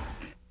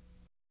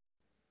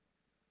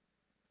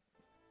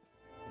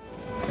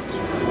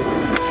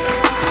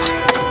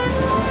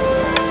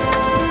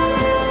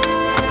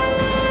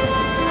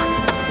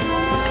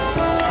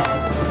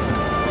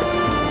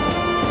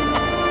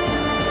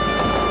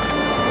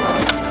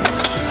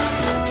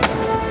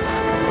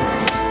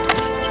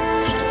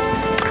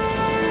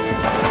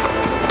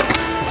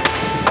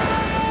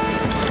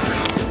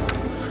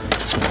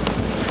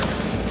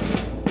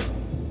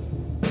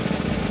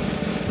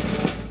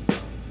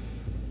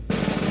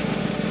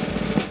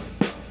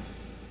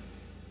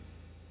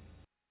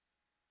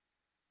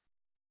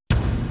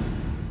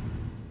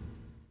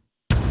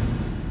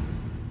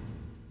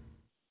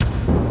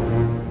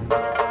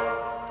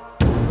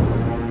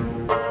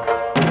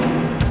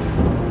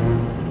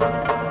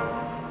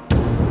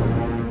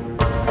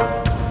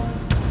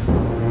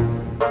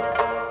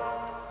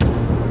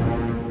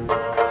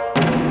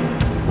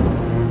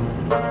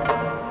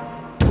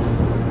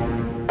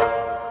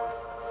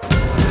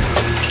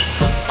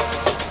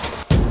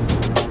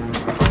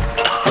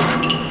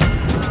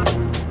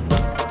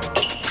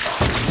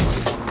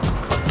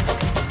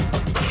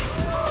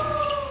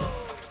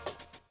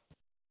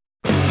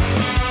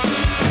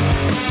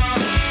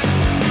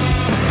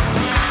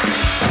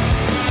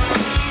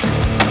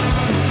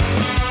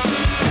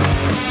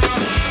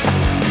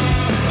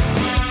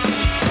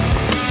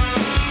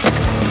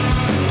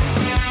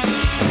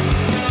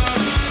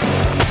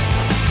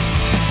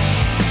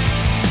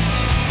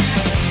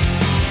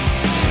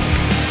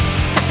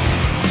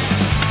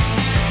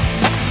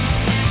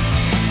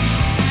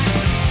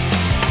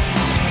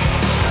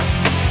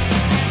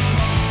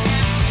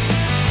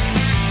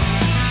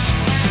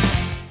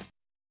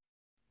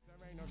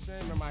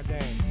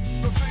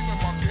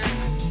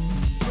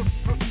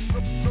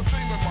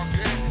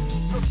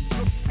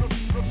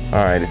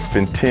 All right, it's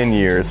been 10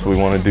 years. We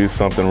want to do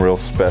something real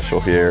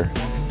special here.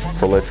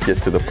 So let's get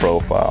to the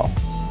profile.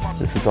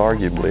 This is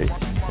arguably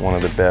one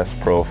of the best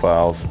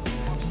profiles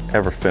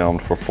ever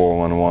filmed for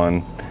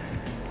 411.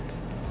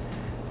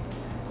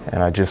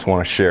 And I just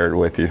want to share it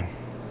with you.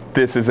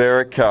 This is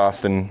Eric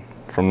Koston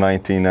from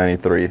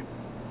 1993.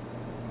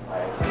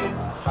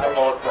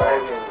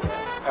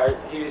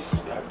 He's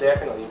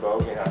definitely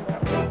voguing on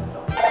that one.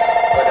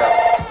 But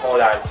hold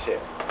on, shit.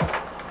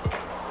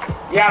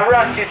 Yeah,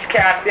 Russ is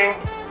casting.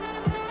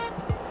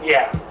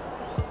 Yeah.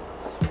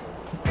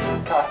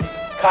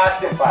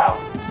 Koston file.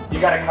 You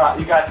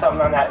got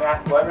something on that,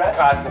 Matt? What, Red?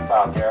 Koston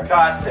file, Garrett.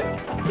 Koston.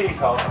 Please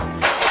hold.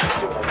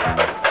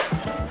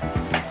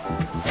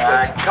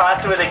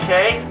 Koston with a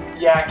K?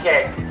 Yeah,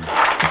 K.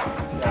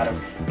 Got him.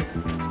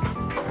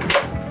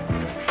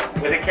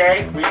 With a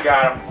K? We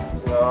got him.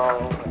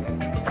 No.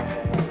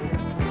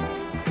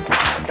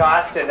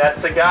 Koston,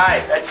 that's the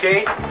guy. That's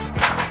he?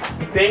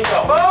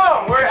 Bingo.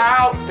 Boom! We're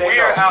out. Bingo.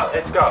 We're out.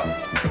 Let's go.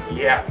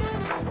 Yeah.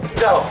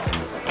 So,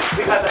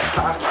 we got the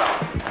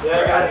compound. Yeah,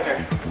 I got it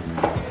here.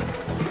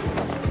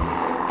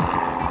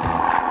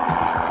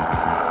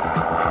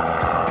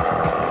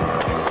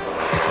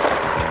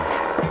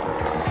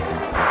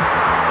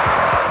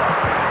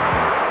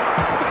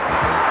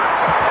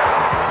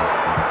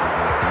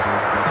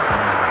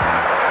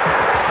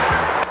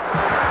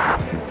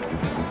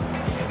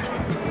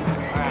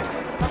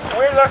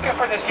 We're looking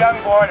for this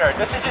young boarder.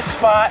 This is his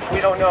spot.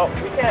 We don't know.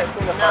 We can't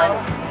seem to find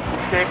him.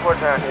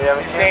 Skateboard around here.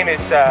 His name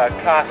is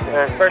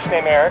Koston. First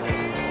name Eric.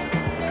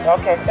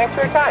 Okay, thanks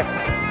for your time.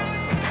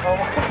 Oh.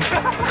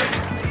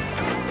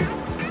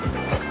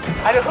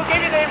 I don't, who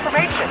gave you the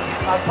information?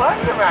 A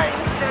buddy of mine.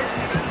 He says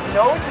he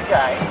knows the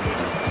guy.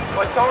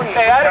 But Tony.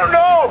 Hey, I don't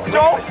know.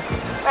 Don't.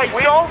 Hey,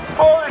 we don't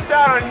pull this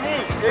out on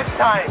me this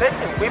time.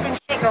 Listen, we've been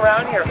shaking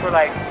around here for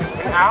like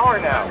an hour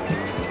now.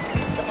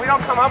 If we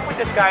don't come up with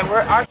this guy,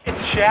 our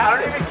shit's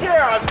shattered. I don't even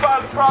care. I've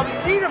probably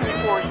seen him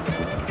before you.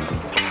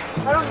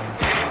 I don't.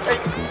 Hey.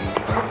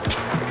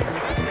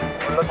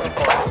 We're looking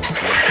for him.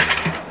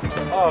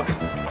 Oh,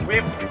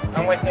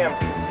 I'm with him.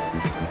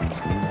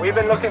 We've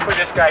been looking for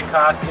this guy,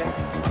 Koston.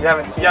 You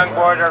haven't seen young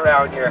boarder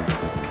around here.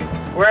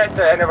 We're at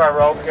the end of our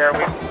rope here.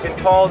 We've been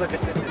told that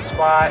this is his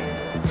spot,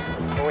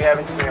 and we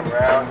haven't seen him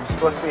around. He's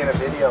supposed to be in a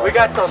video. We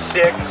got till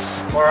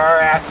 6, or our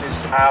ass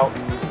is out.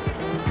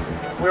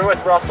 We're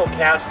with Russell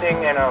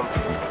Casting, and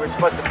we're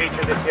supposed to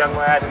feature this young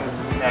lad in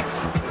the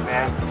next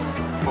event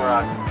for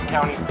a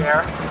county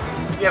fair.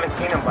 You haven't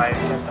seen him by any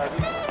chance, have you?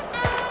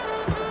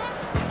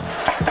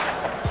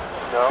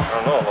 No? I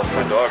don't know, unless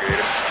my dog ate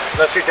him.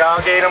 Unless your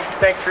dog ate him?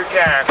 Thanks for your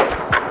time.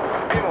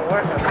 It's even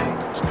worse, I think.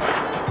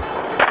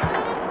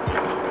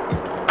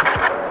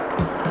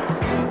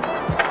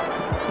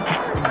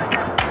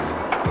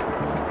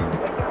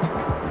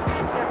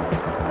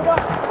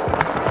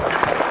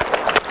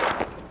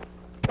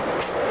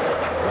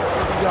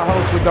 Your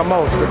host with the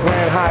most, the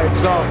grand high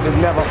exalted,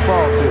 never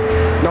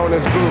faulted, known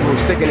as Guru,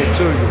 sticking it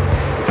to you.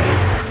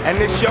 And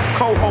this your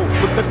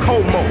co-host with the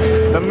co-most,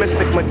 the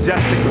mystic,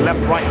 majestic, left,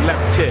 right,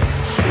 left kid,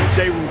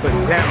 J. Ruben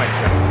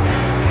Damager.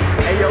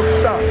 Hey yo,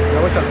 son.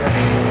 Yo, what's up, son?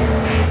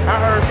 I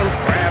heard some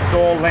crabs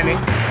all in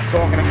it,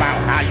 talking about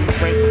how you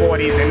drink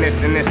 40s and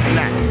this and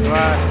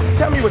that.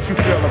 Tell me what you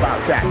feel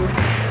about that.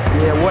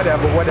 Yeah,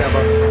 whatever.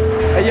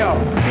 Hey yo,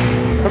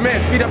 come here,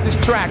 speed up this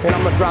track and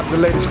I'm gonna drop the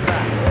latest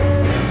fact.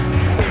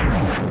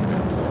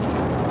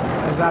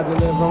 As I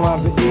deliver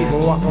around the ease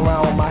and walk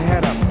around with my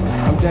head up,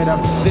 I'm dead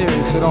up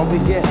serious, so don't be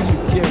getting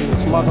too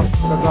curious.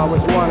 Motherfuckers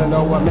always wanna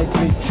know what makes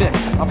me tick.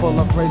 I pull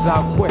a phrase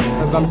out quick,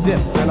 cause I'm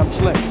dipped and I'm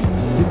slick.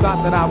 You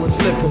thought that I would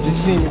slip cause you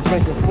see me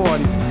drinking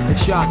 40s. It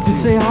shocked you.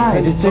 Just say hi.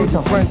 And you told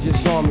your friend you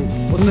saw me.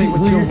 Well, say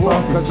what you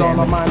want, cause all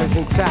of mine is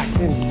intact.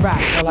 In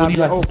fact, I'll have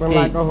you open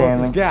like a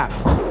hooker's gap.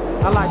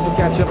 I like to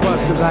catch a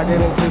buzz cause I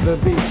get into the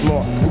beats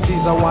more.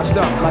 MCs are washed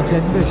up like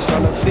dead fish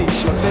on the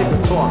seashore. Save the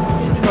talk,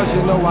 cause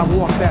you know I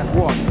walk that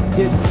walk.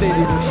 Getting city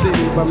to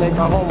city, but make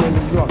a home in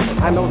New York.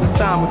 I know the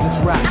time with this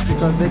rap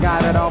because they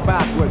got it all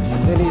backwards.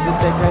 They need to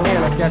take a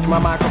hand and catch my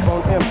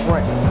microphone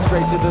imprint.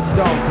 Straight to the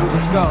dome, through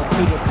the skull,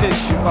 to the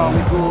tissue. Call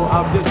me Guru,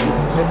 I'll dish you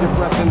if you're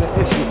pressing the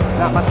issue.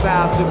 Not my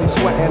style to be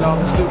sweating all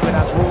the stupid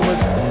ass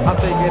rumors. I'll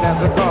take it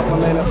as a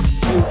compliment of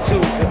you too.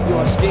 If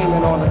you're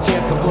scheming on the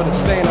chance to put a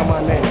stain on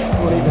my name,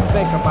 don't even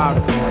think about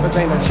it, cause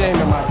ain't no shame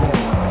in my game.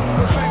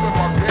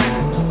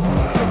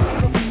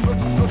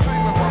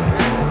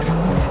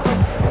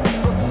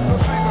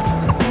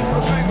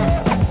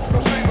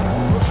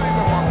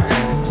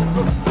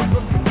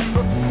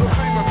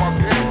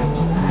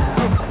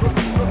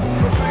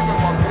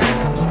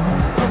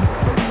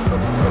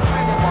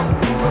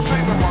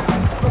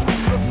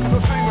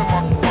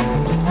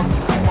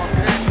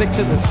 Stick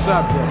to the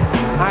subject.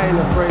 I ain't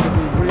afraid to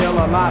be real.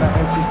 A lot of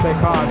MCs fake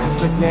hard just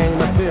to gain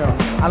a feel.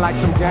 I like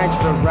some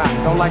gangster rap,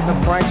 don't like the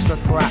prankster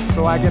crap.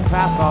 So I get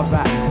past all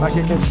that by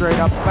kicking straight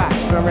up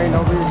facts. There ain't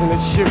no reason to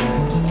shoot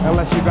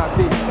unless you got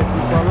beef. If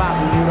you pull out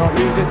and you don't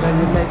use it, then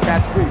you make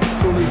that creep.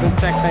 Toolies and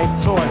techs ain't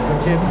toys, the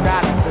kids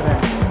got it today.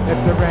 If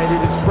they're ready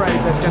to spray,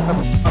 let's get the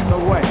up the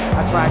way.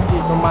 I try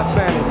keeping my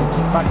sanity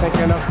by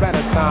thinking of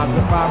better times.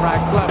 If I write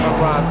clever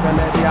rhymes, then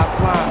maybe I'll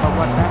climb. But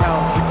what the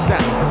hell is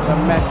success if the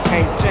mess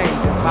ain't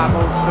changing? 5-0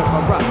 split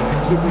my rough,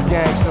 stupid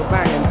gang still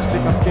banging,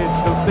 stick up kids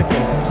still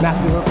sticking,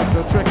 nasty hookers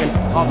still tricking,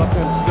 all the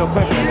pimps still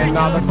pimping, and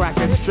all the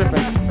crackheads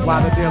tripping,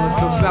 while the dealers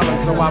still selling.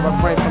 So I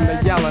refrain from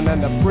the yelling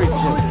and the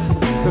preaching.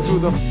 Cause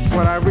who the f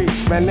would I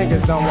reach? Man,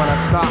 niggas don't wanna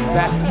stop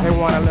that. They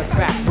wanna live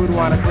fat. Who'd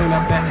wanna clean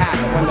up their act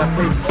when the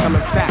beats come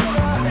in stacks?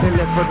 They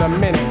live for the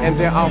minute and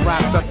they're all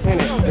wrapped up in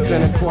it. It's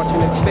an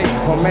unfortunate state.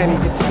 For many,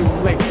 it's too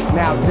late.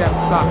 Now death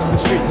stalks the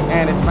streets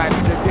and it's right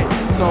at your gate.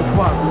 So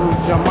fuck,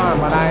 lose your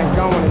mind, but I ain't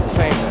going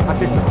insane. I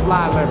kick the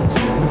fly lyrics,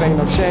 cause ain't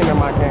no shame in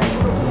my game.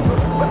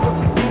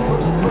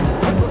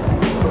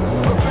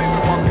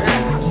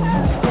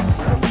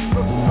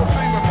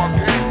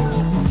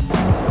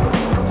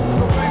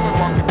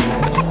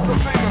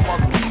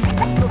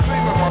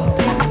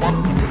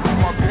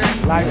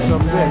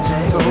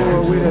 bitch. So who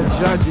are we to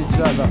judge each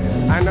other?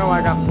 I know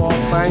I got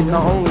faults, I ain't the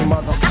only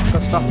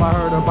motherfucker. Stuff I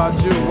heard about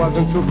you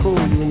wasn't too cool,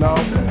 you know.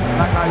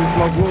 Like how you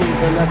smoke blues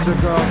and that your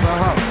girl's a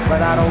hoe.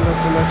 But I don't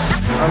listen to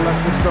unless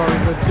the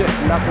story's legit.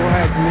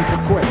 Knuckleheads need to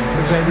quit,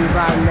 cause they be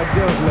riding the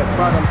deals with.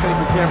 But I'm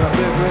taking care of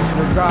business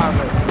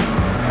regardless.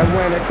 And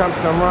when it comes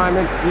to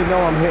rhyming, you know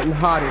I'm hitting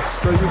hardest.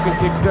 So you can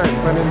kick dirt,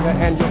 but in the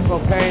end you'll feel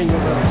pain, you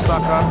little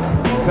sucker.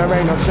 There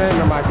ain't no shame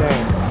in my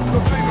game.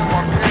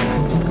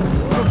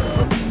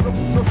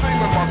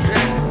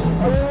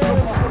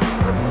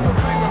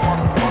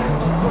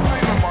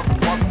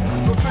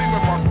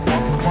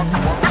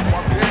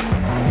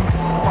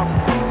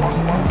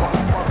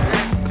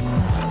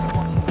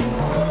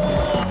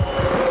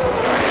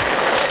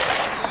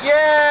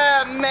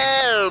 Yeah,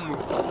 man!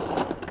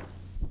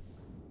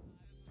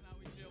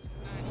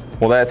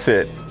 Well, that's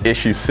it.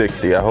 Issue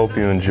 60. I hope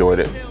you enjoyed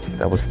it.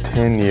 That was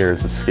 10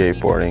 years of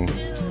skateboarding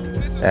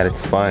at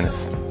its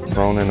finest,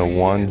 thrown into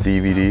one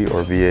DVD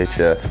or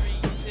VHS.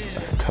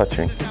 That's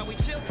touching.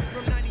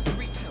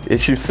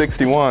 Issue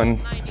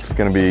 61 is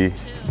going to be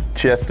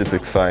just as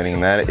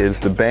exciting. That is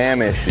the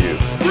BAM issue.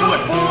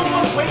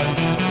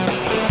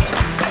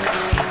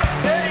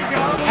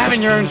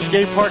 Having your own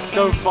skate park's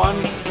so fun.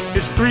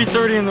 It's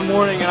 3:30 in the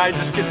morning and I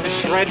just get to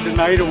shred the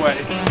night away.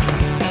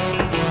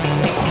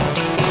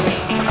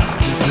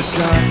 The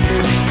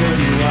darkness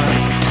fade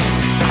white,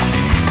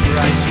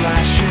 bright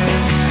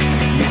flashes,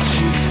 your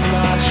cheeks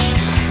flushed.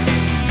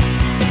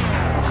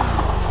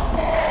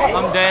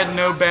 I'm dead,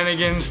 no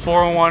Bennigan's,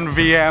 401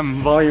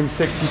 VM, volume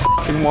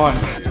 61.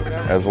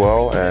 As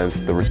well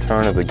as the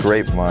return of the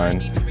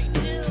Grapevine,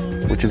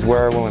 which is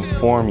where I will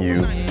inform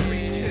you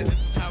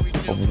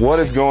of what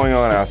is going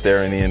on out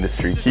there in the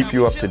industry, keep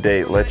you up to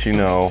date, let you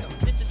know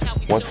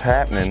what's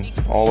happening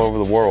all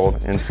over the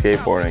world in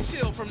skateboarding.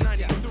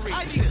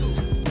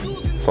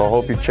 So I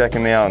hope you're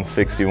checking me out in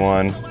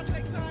 61,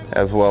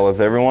 as well as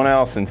everyone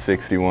else in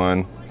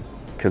 61,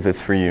 because it's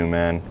for you,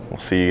 man. We'll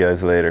see you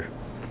guys later.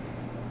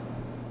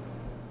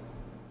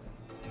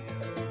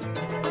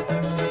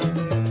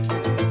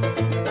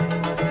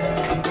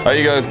 How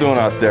you guys doing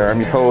out there?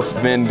 I'm your host,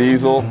 Vin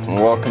Diesel, and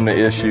welcome to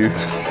Issue.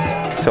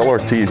 Tell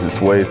Ortiz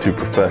it's way too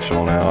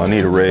professional now. I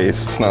need a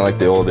raise. It's not like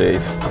the old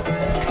days.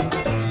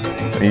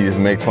 You just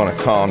make fun of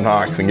Tom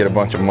Knox and get a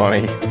bunch of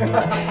money.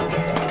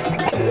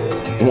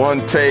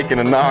 One take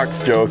and a Knox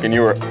joke and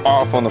you were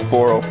off on the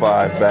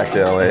 405 back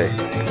to LA.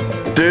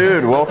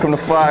 Dude, welcome to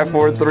 5,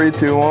 4, 3,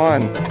 2,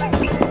 1.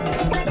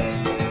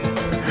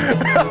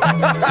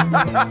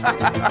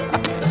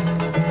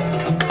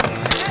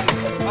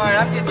 Alright,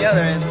 I'm getting the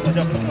other end.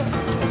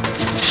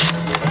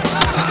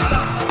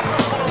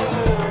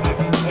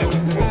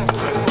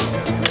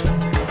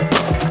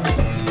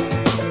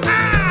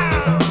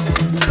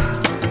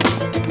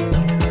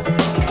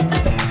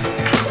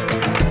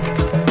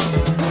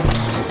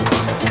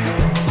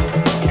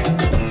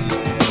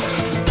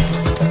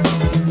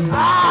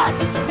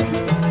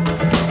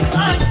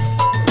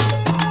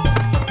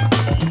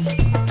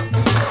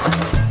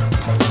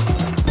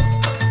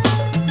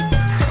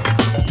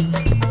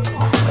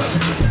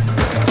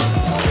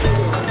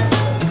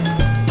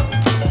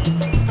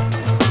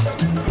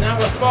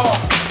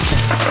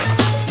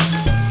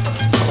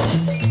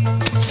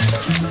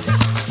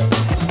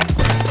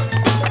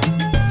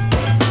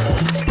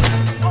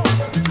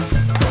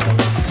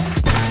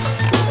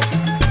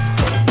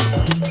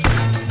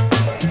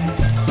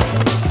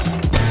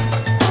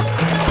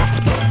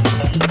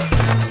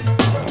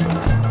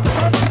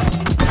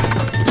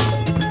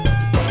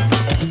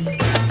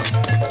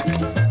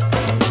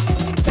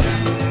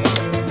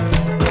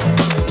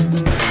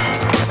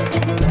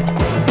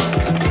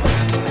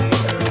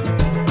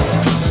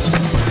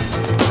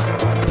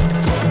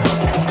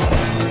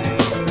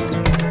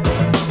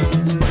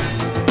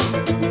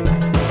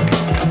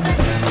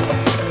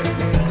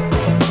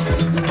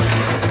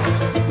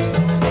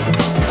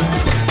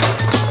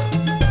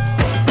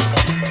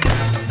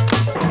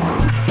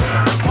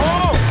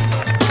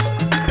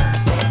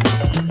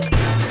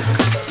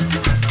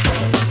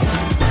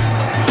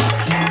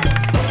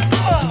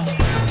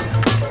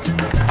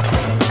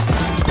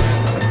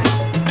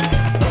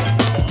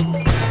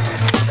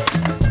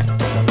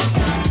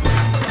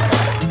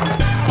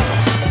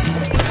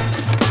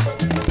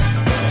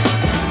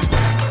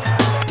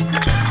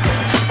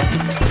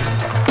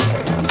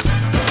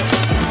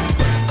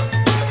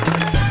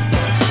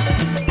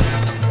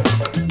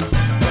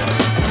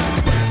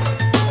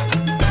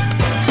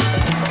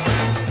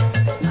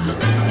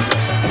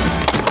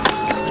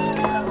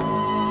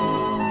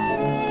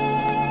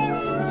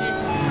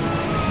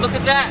 Look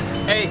at that!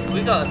 Hey,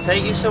 we gotta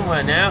take you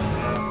somewhere now.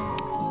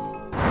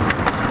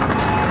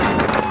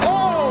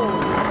 Oh!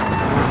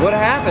 What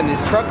happened?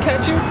 His truck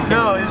catch you?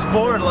 No, his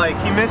board, like,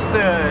 he missed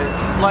the,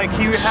 like,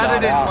 he had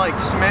it in, like,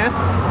 Smith,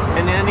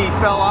 and then he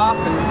fell off,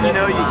 and, you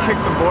know, you kick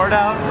the board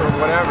out, or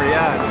whatever,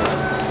 yeah.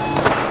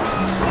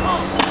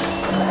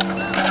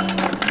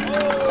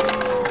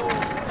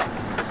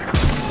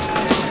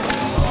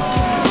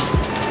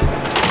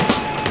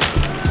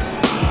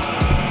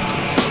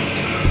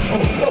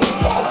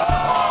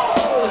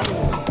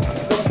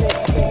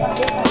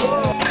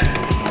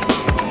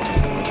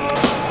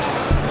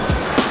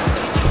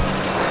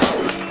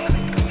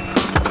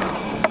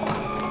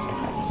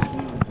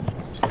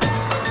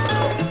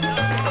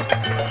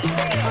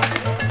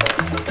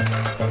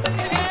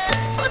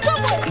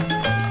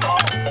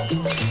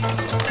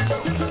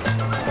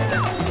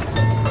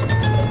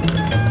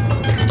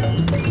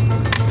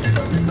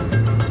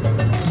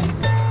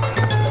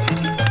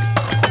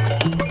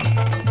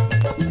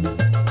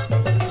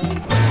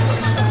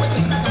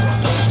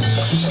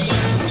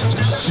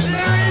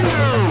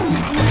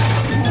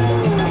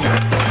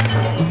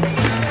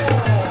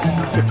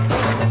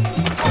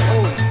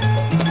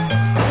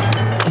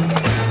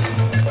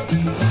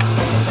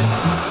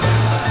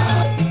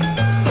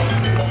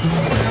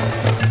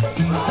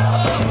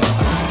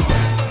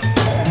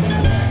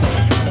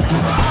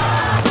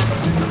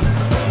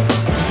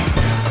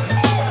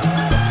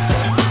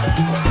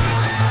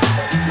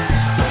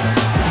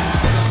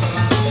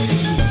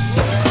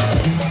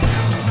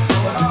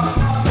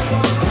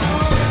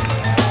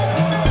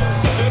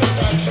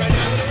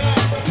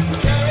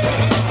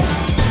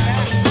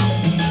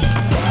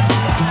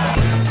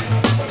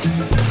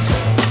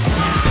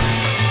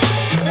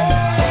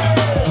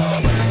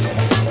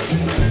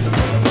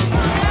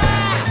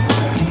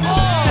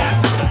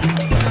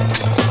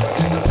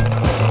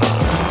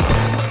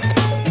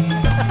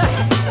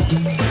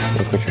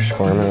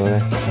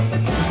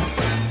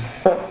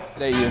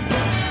 There you.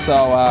 So,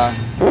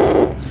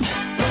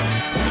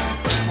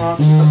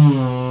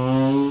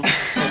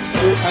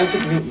 Sir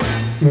Isaac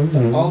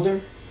Newton,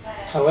 Alder,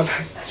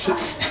 however, should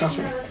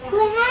suffer.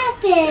 What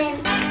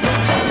happened?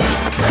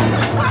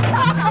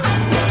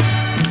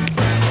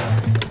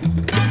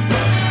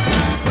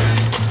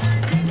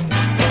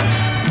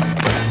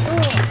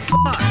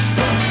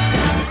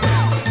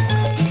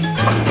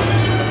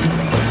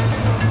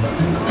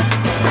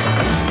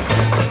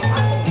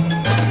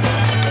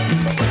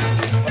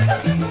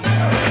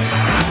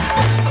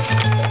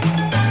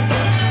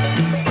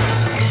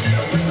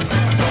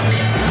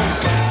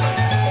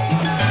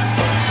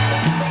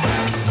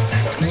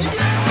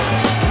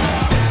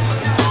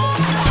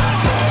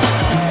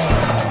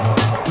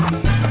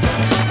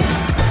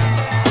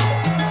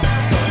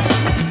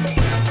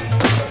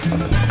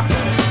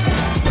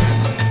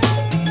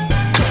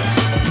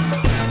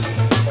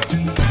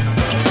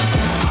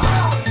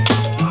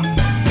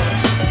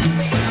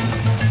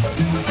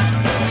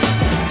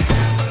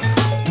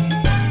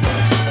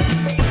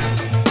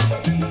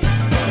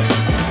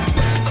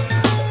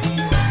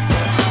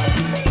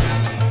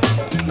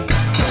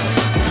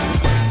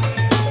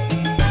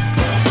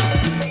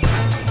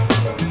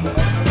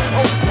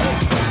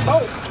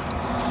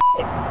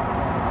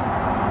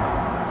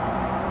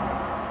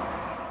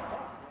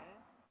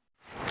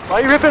 Why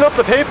are you ripping up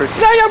the papers?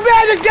 Say your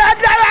man again,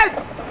 damn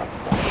it!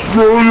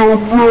 Say your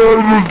man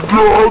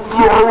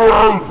again,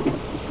 damn it!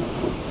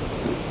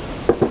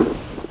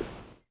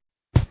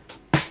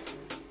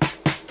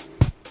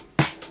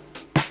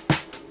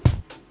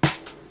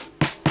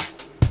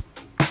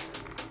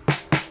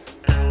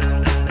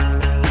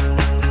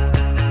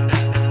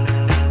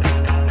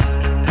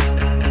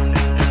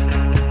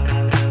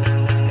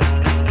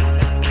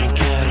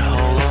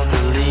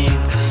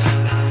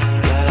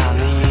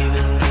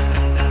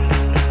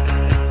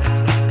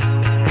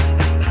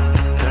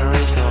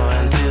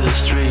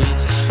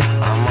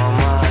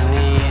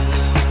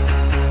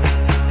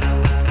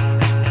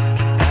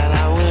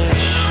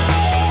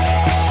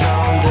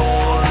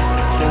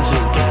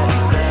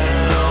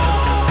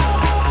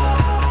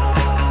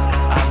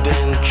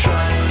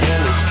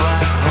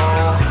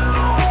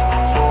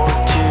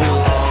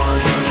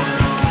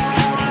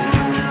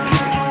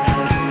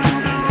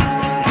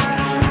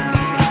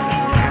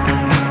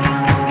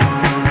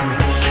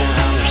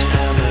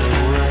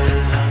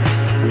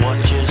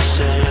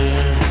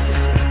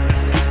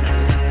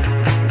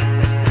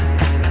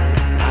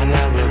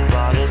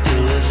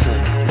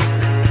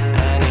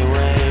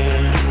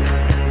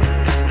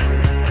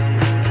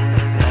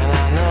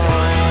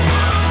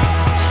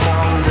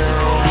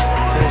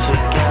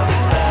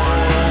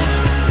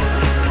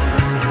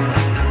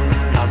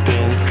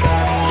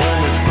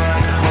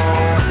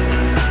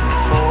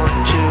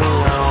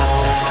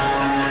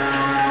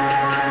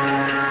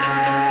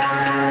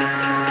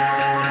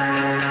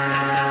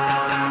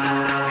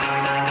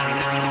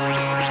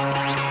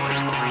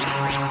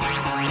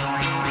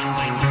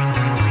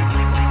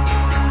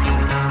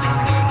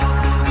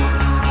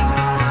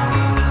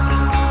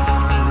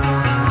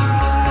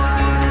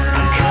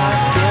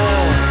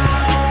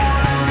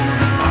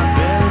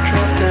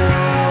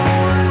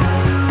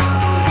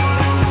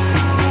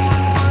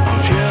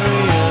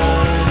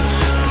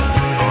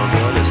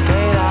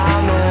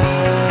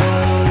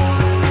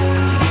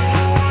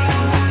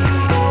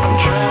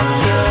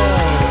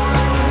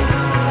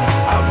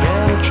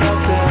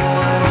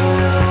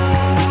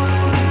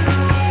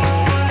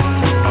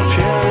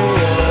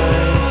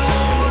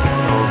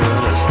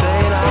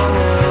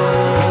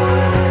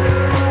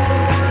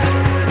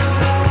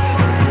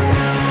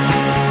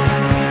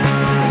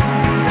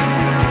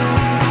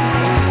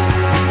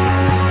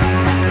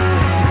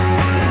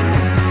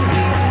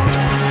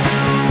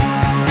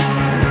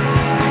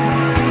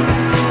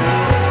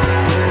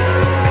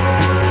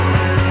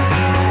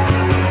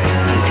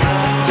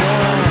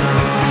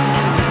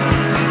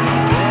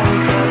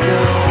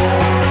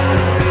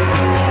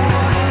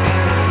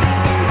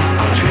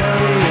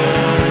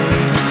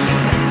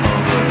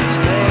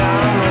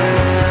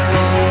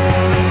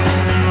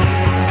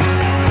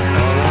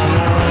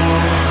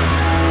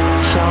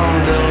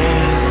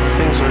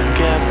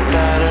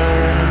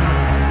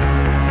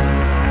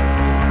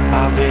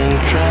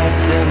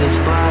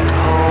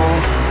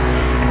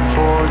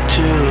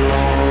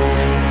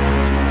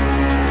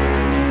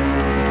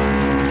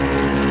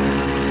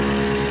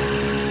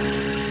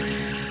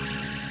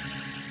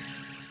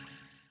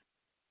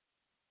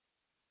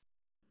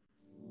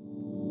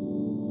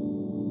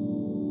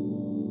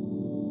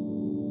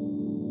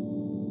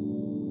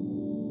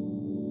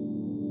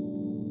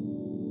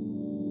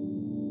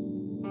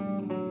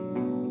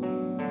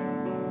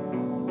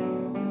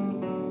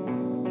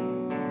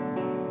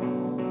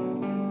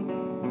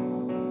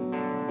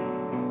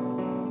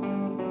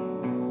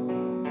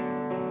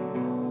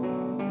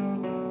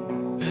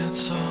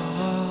 It's all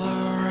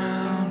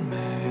around me.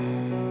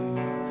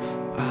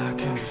 I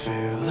can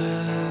feel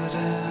it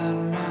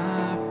in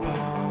my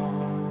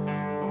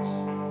bones.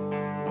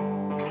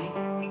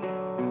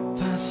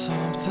 That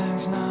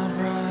something's not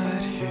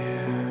right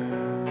here.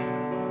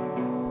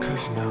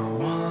 'cause no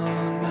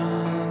one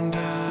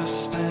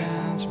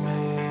understands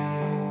me.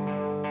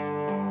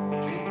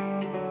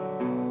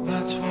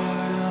 That's why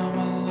I'm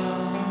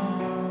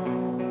alone,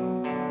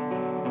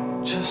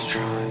 just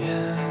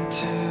trying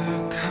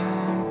to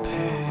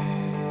compete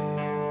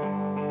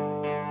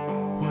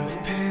with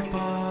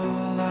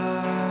people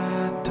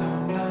I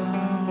don't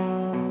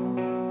know.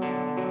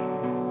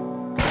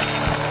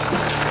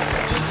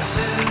 Does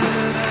it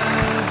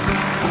ever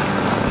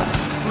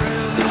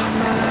really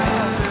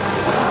matter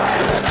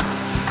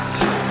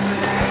to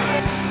me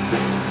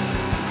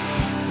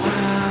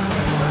when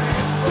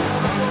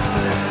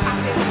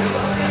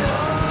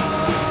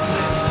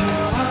leads to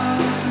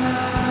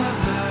another?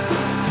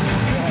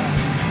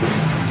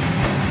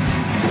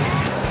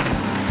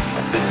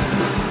 And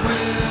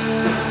will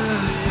you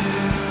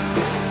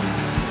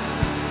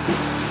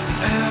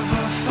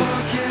ever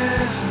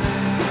forgive me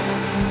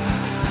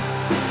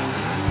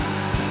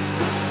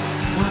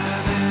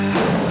when it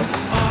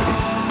always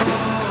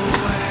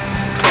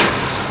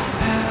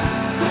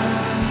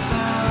ends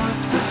up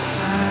the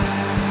same?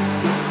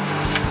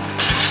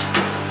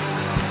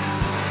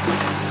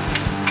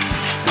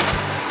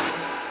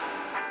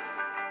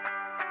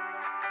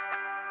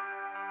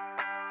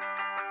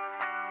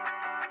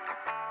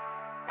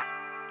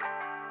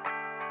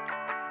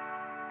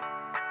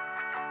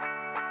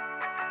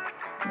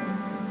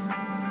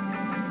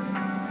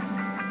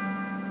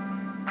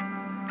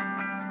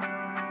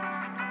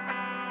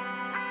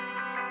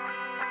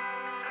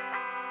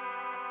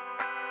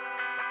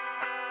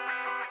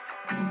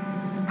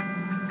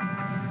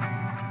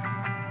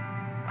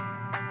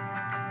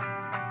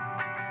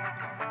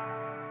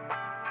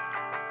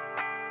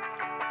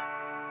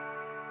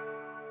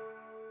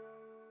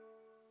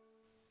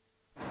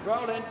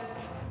 Rolling.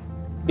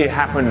 It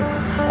happened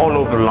all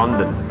over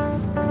London.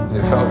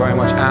 It felt very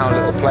much our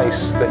little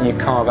place that you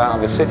carve out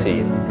of a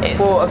city. It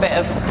brought a bit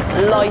of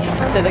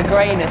life to the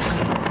greyness.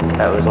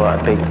 That was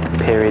like a big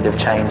period of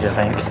change, I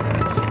think.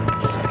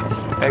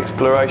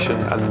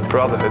 Exploration and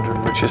brotherhood,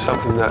 which is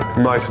something that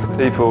most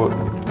people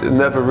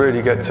never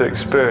really get to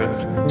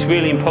experience. It's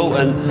really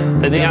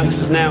important that the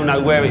youngsters now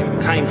know where it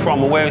came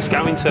from and where it's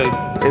going to.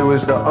 It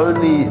was the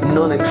only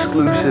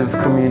non-exclusive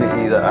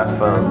community that I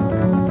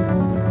found.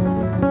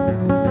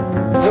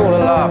 It was all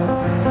a laugh,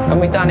 and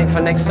we done it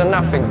for next to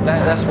nothing.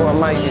 That's what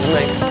amazes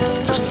me.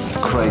 Just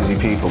crazy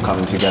people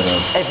coming together.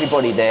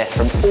 Everybody there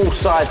from all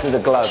sides of the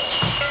globe.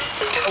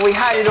 We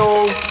had it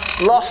all,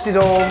 lost it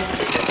all.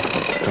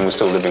 And we're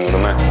still living with a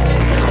mess.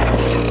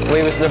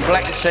 We was the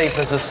black sheep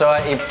of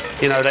society.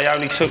 You know, they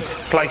only took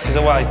places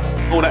away.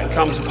 All that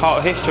comes a part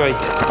of history.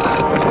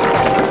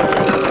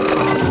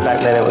 Back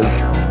then it was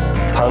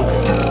punk.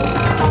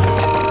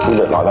 We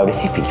looked like a load of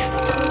hippies.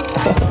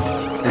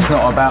 It's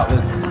not about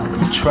the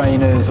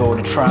trainers or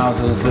the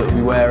trousers that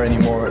we wear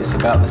anymore, it's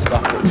about the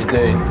stuff that we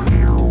do.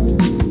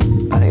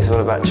 I think it's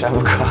all about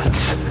travel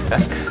cards.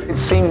 It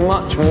seemed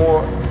much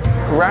more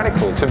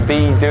radical to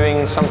be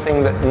doing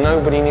something that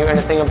nobody knew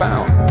anything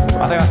about.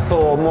 I think I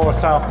saw more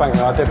South Bank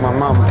than I did my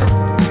mum.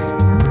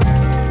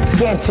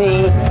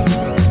 Sketchy,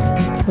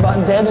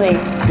 but deadly.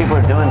 People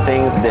are doing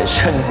things that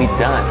shouldn't be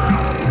done.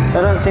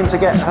 They don't seem to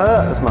get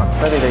hurt as much.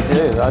 Maybe they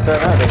do. I don't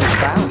know. They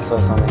just bounce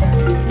or something.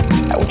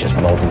 That was just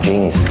modern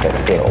geniuses that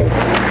did it all.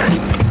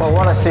 Well,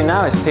 what I see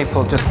now is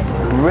people just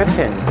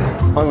ripping,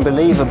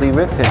 unbelievably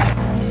ripping.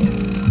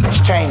 It's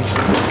changed.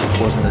 It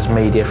wasn't as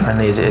media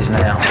friendly as it is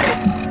now.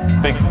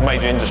 Big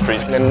major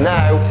industries. And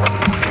now,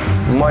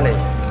 money.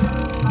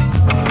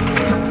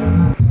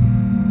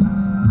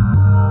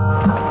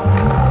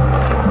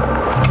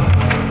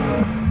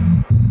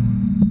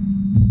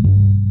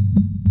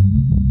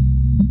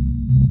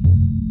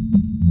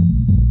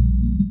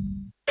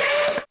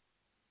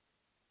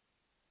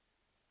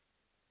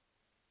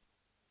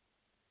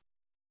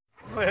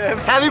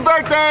 Happy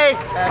birthday!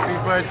 Happy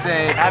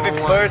birthday. Happy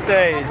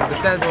birthday. The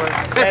 10th one.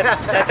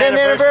 That's 10th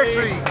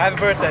anniversary. Happy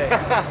birthday.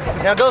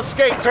 Now go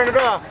skate, turn it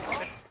off.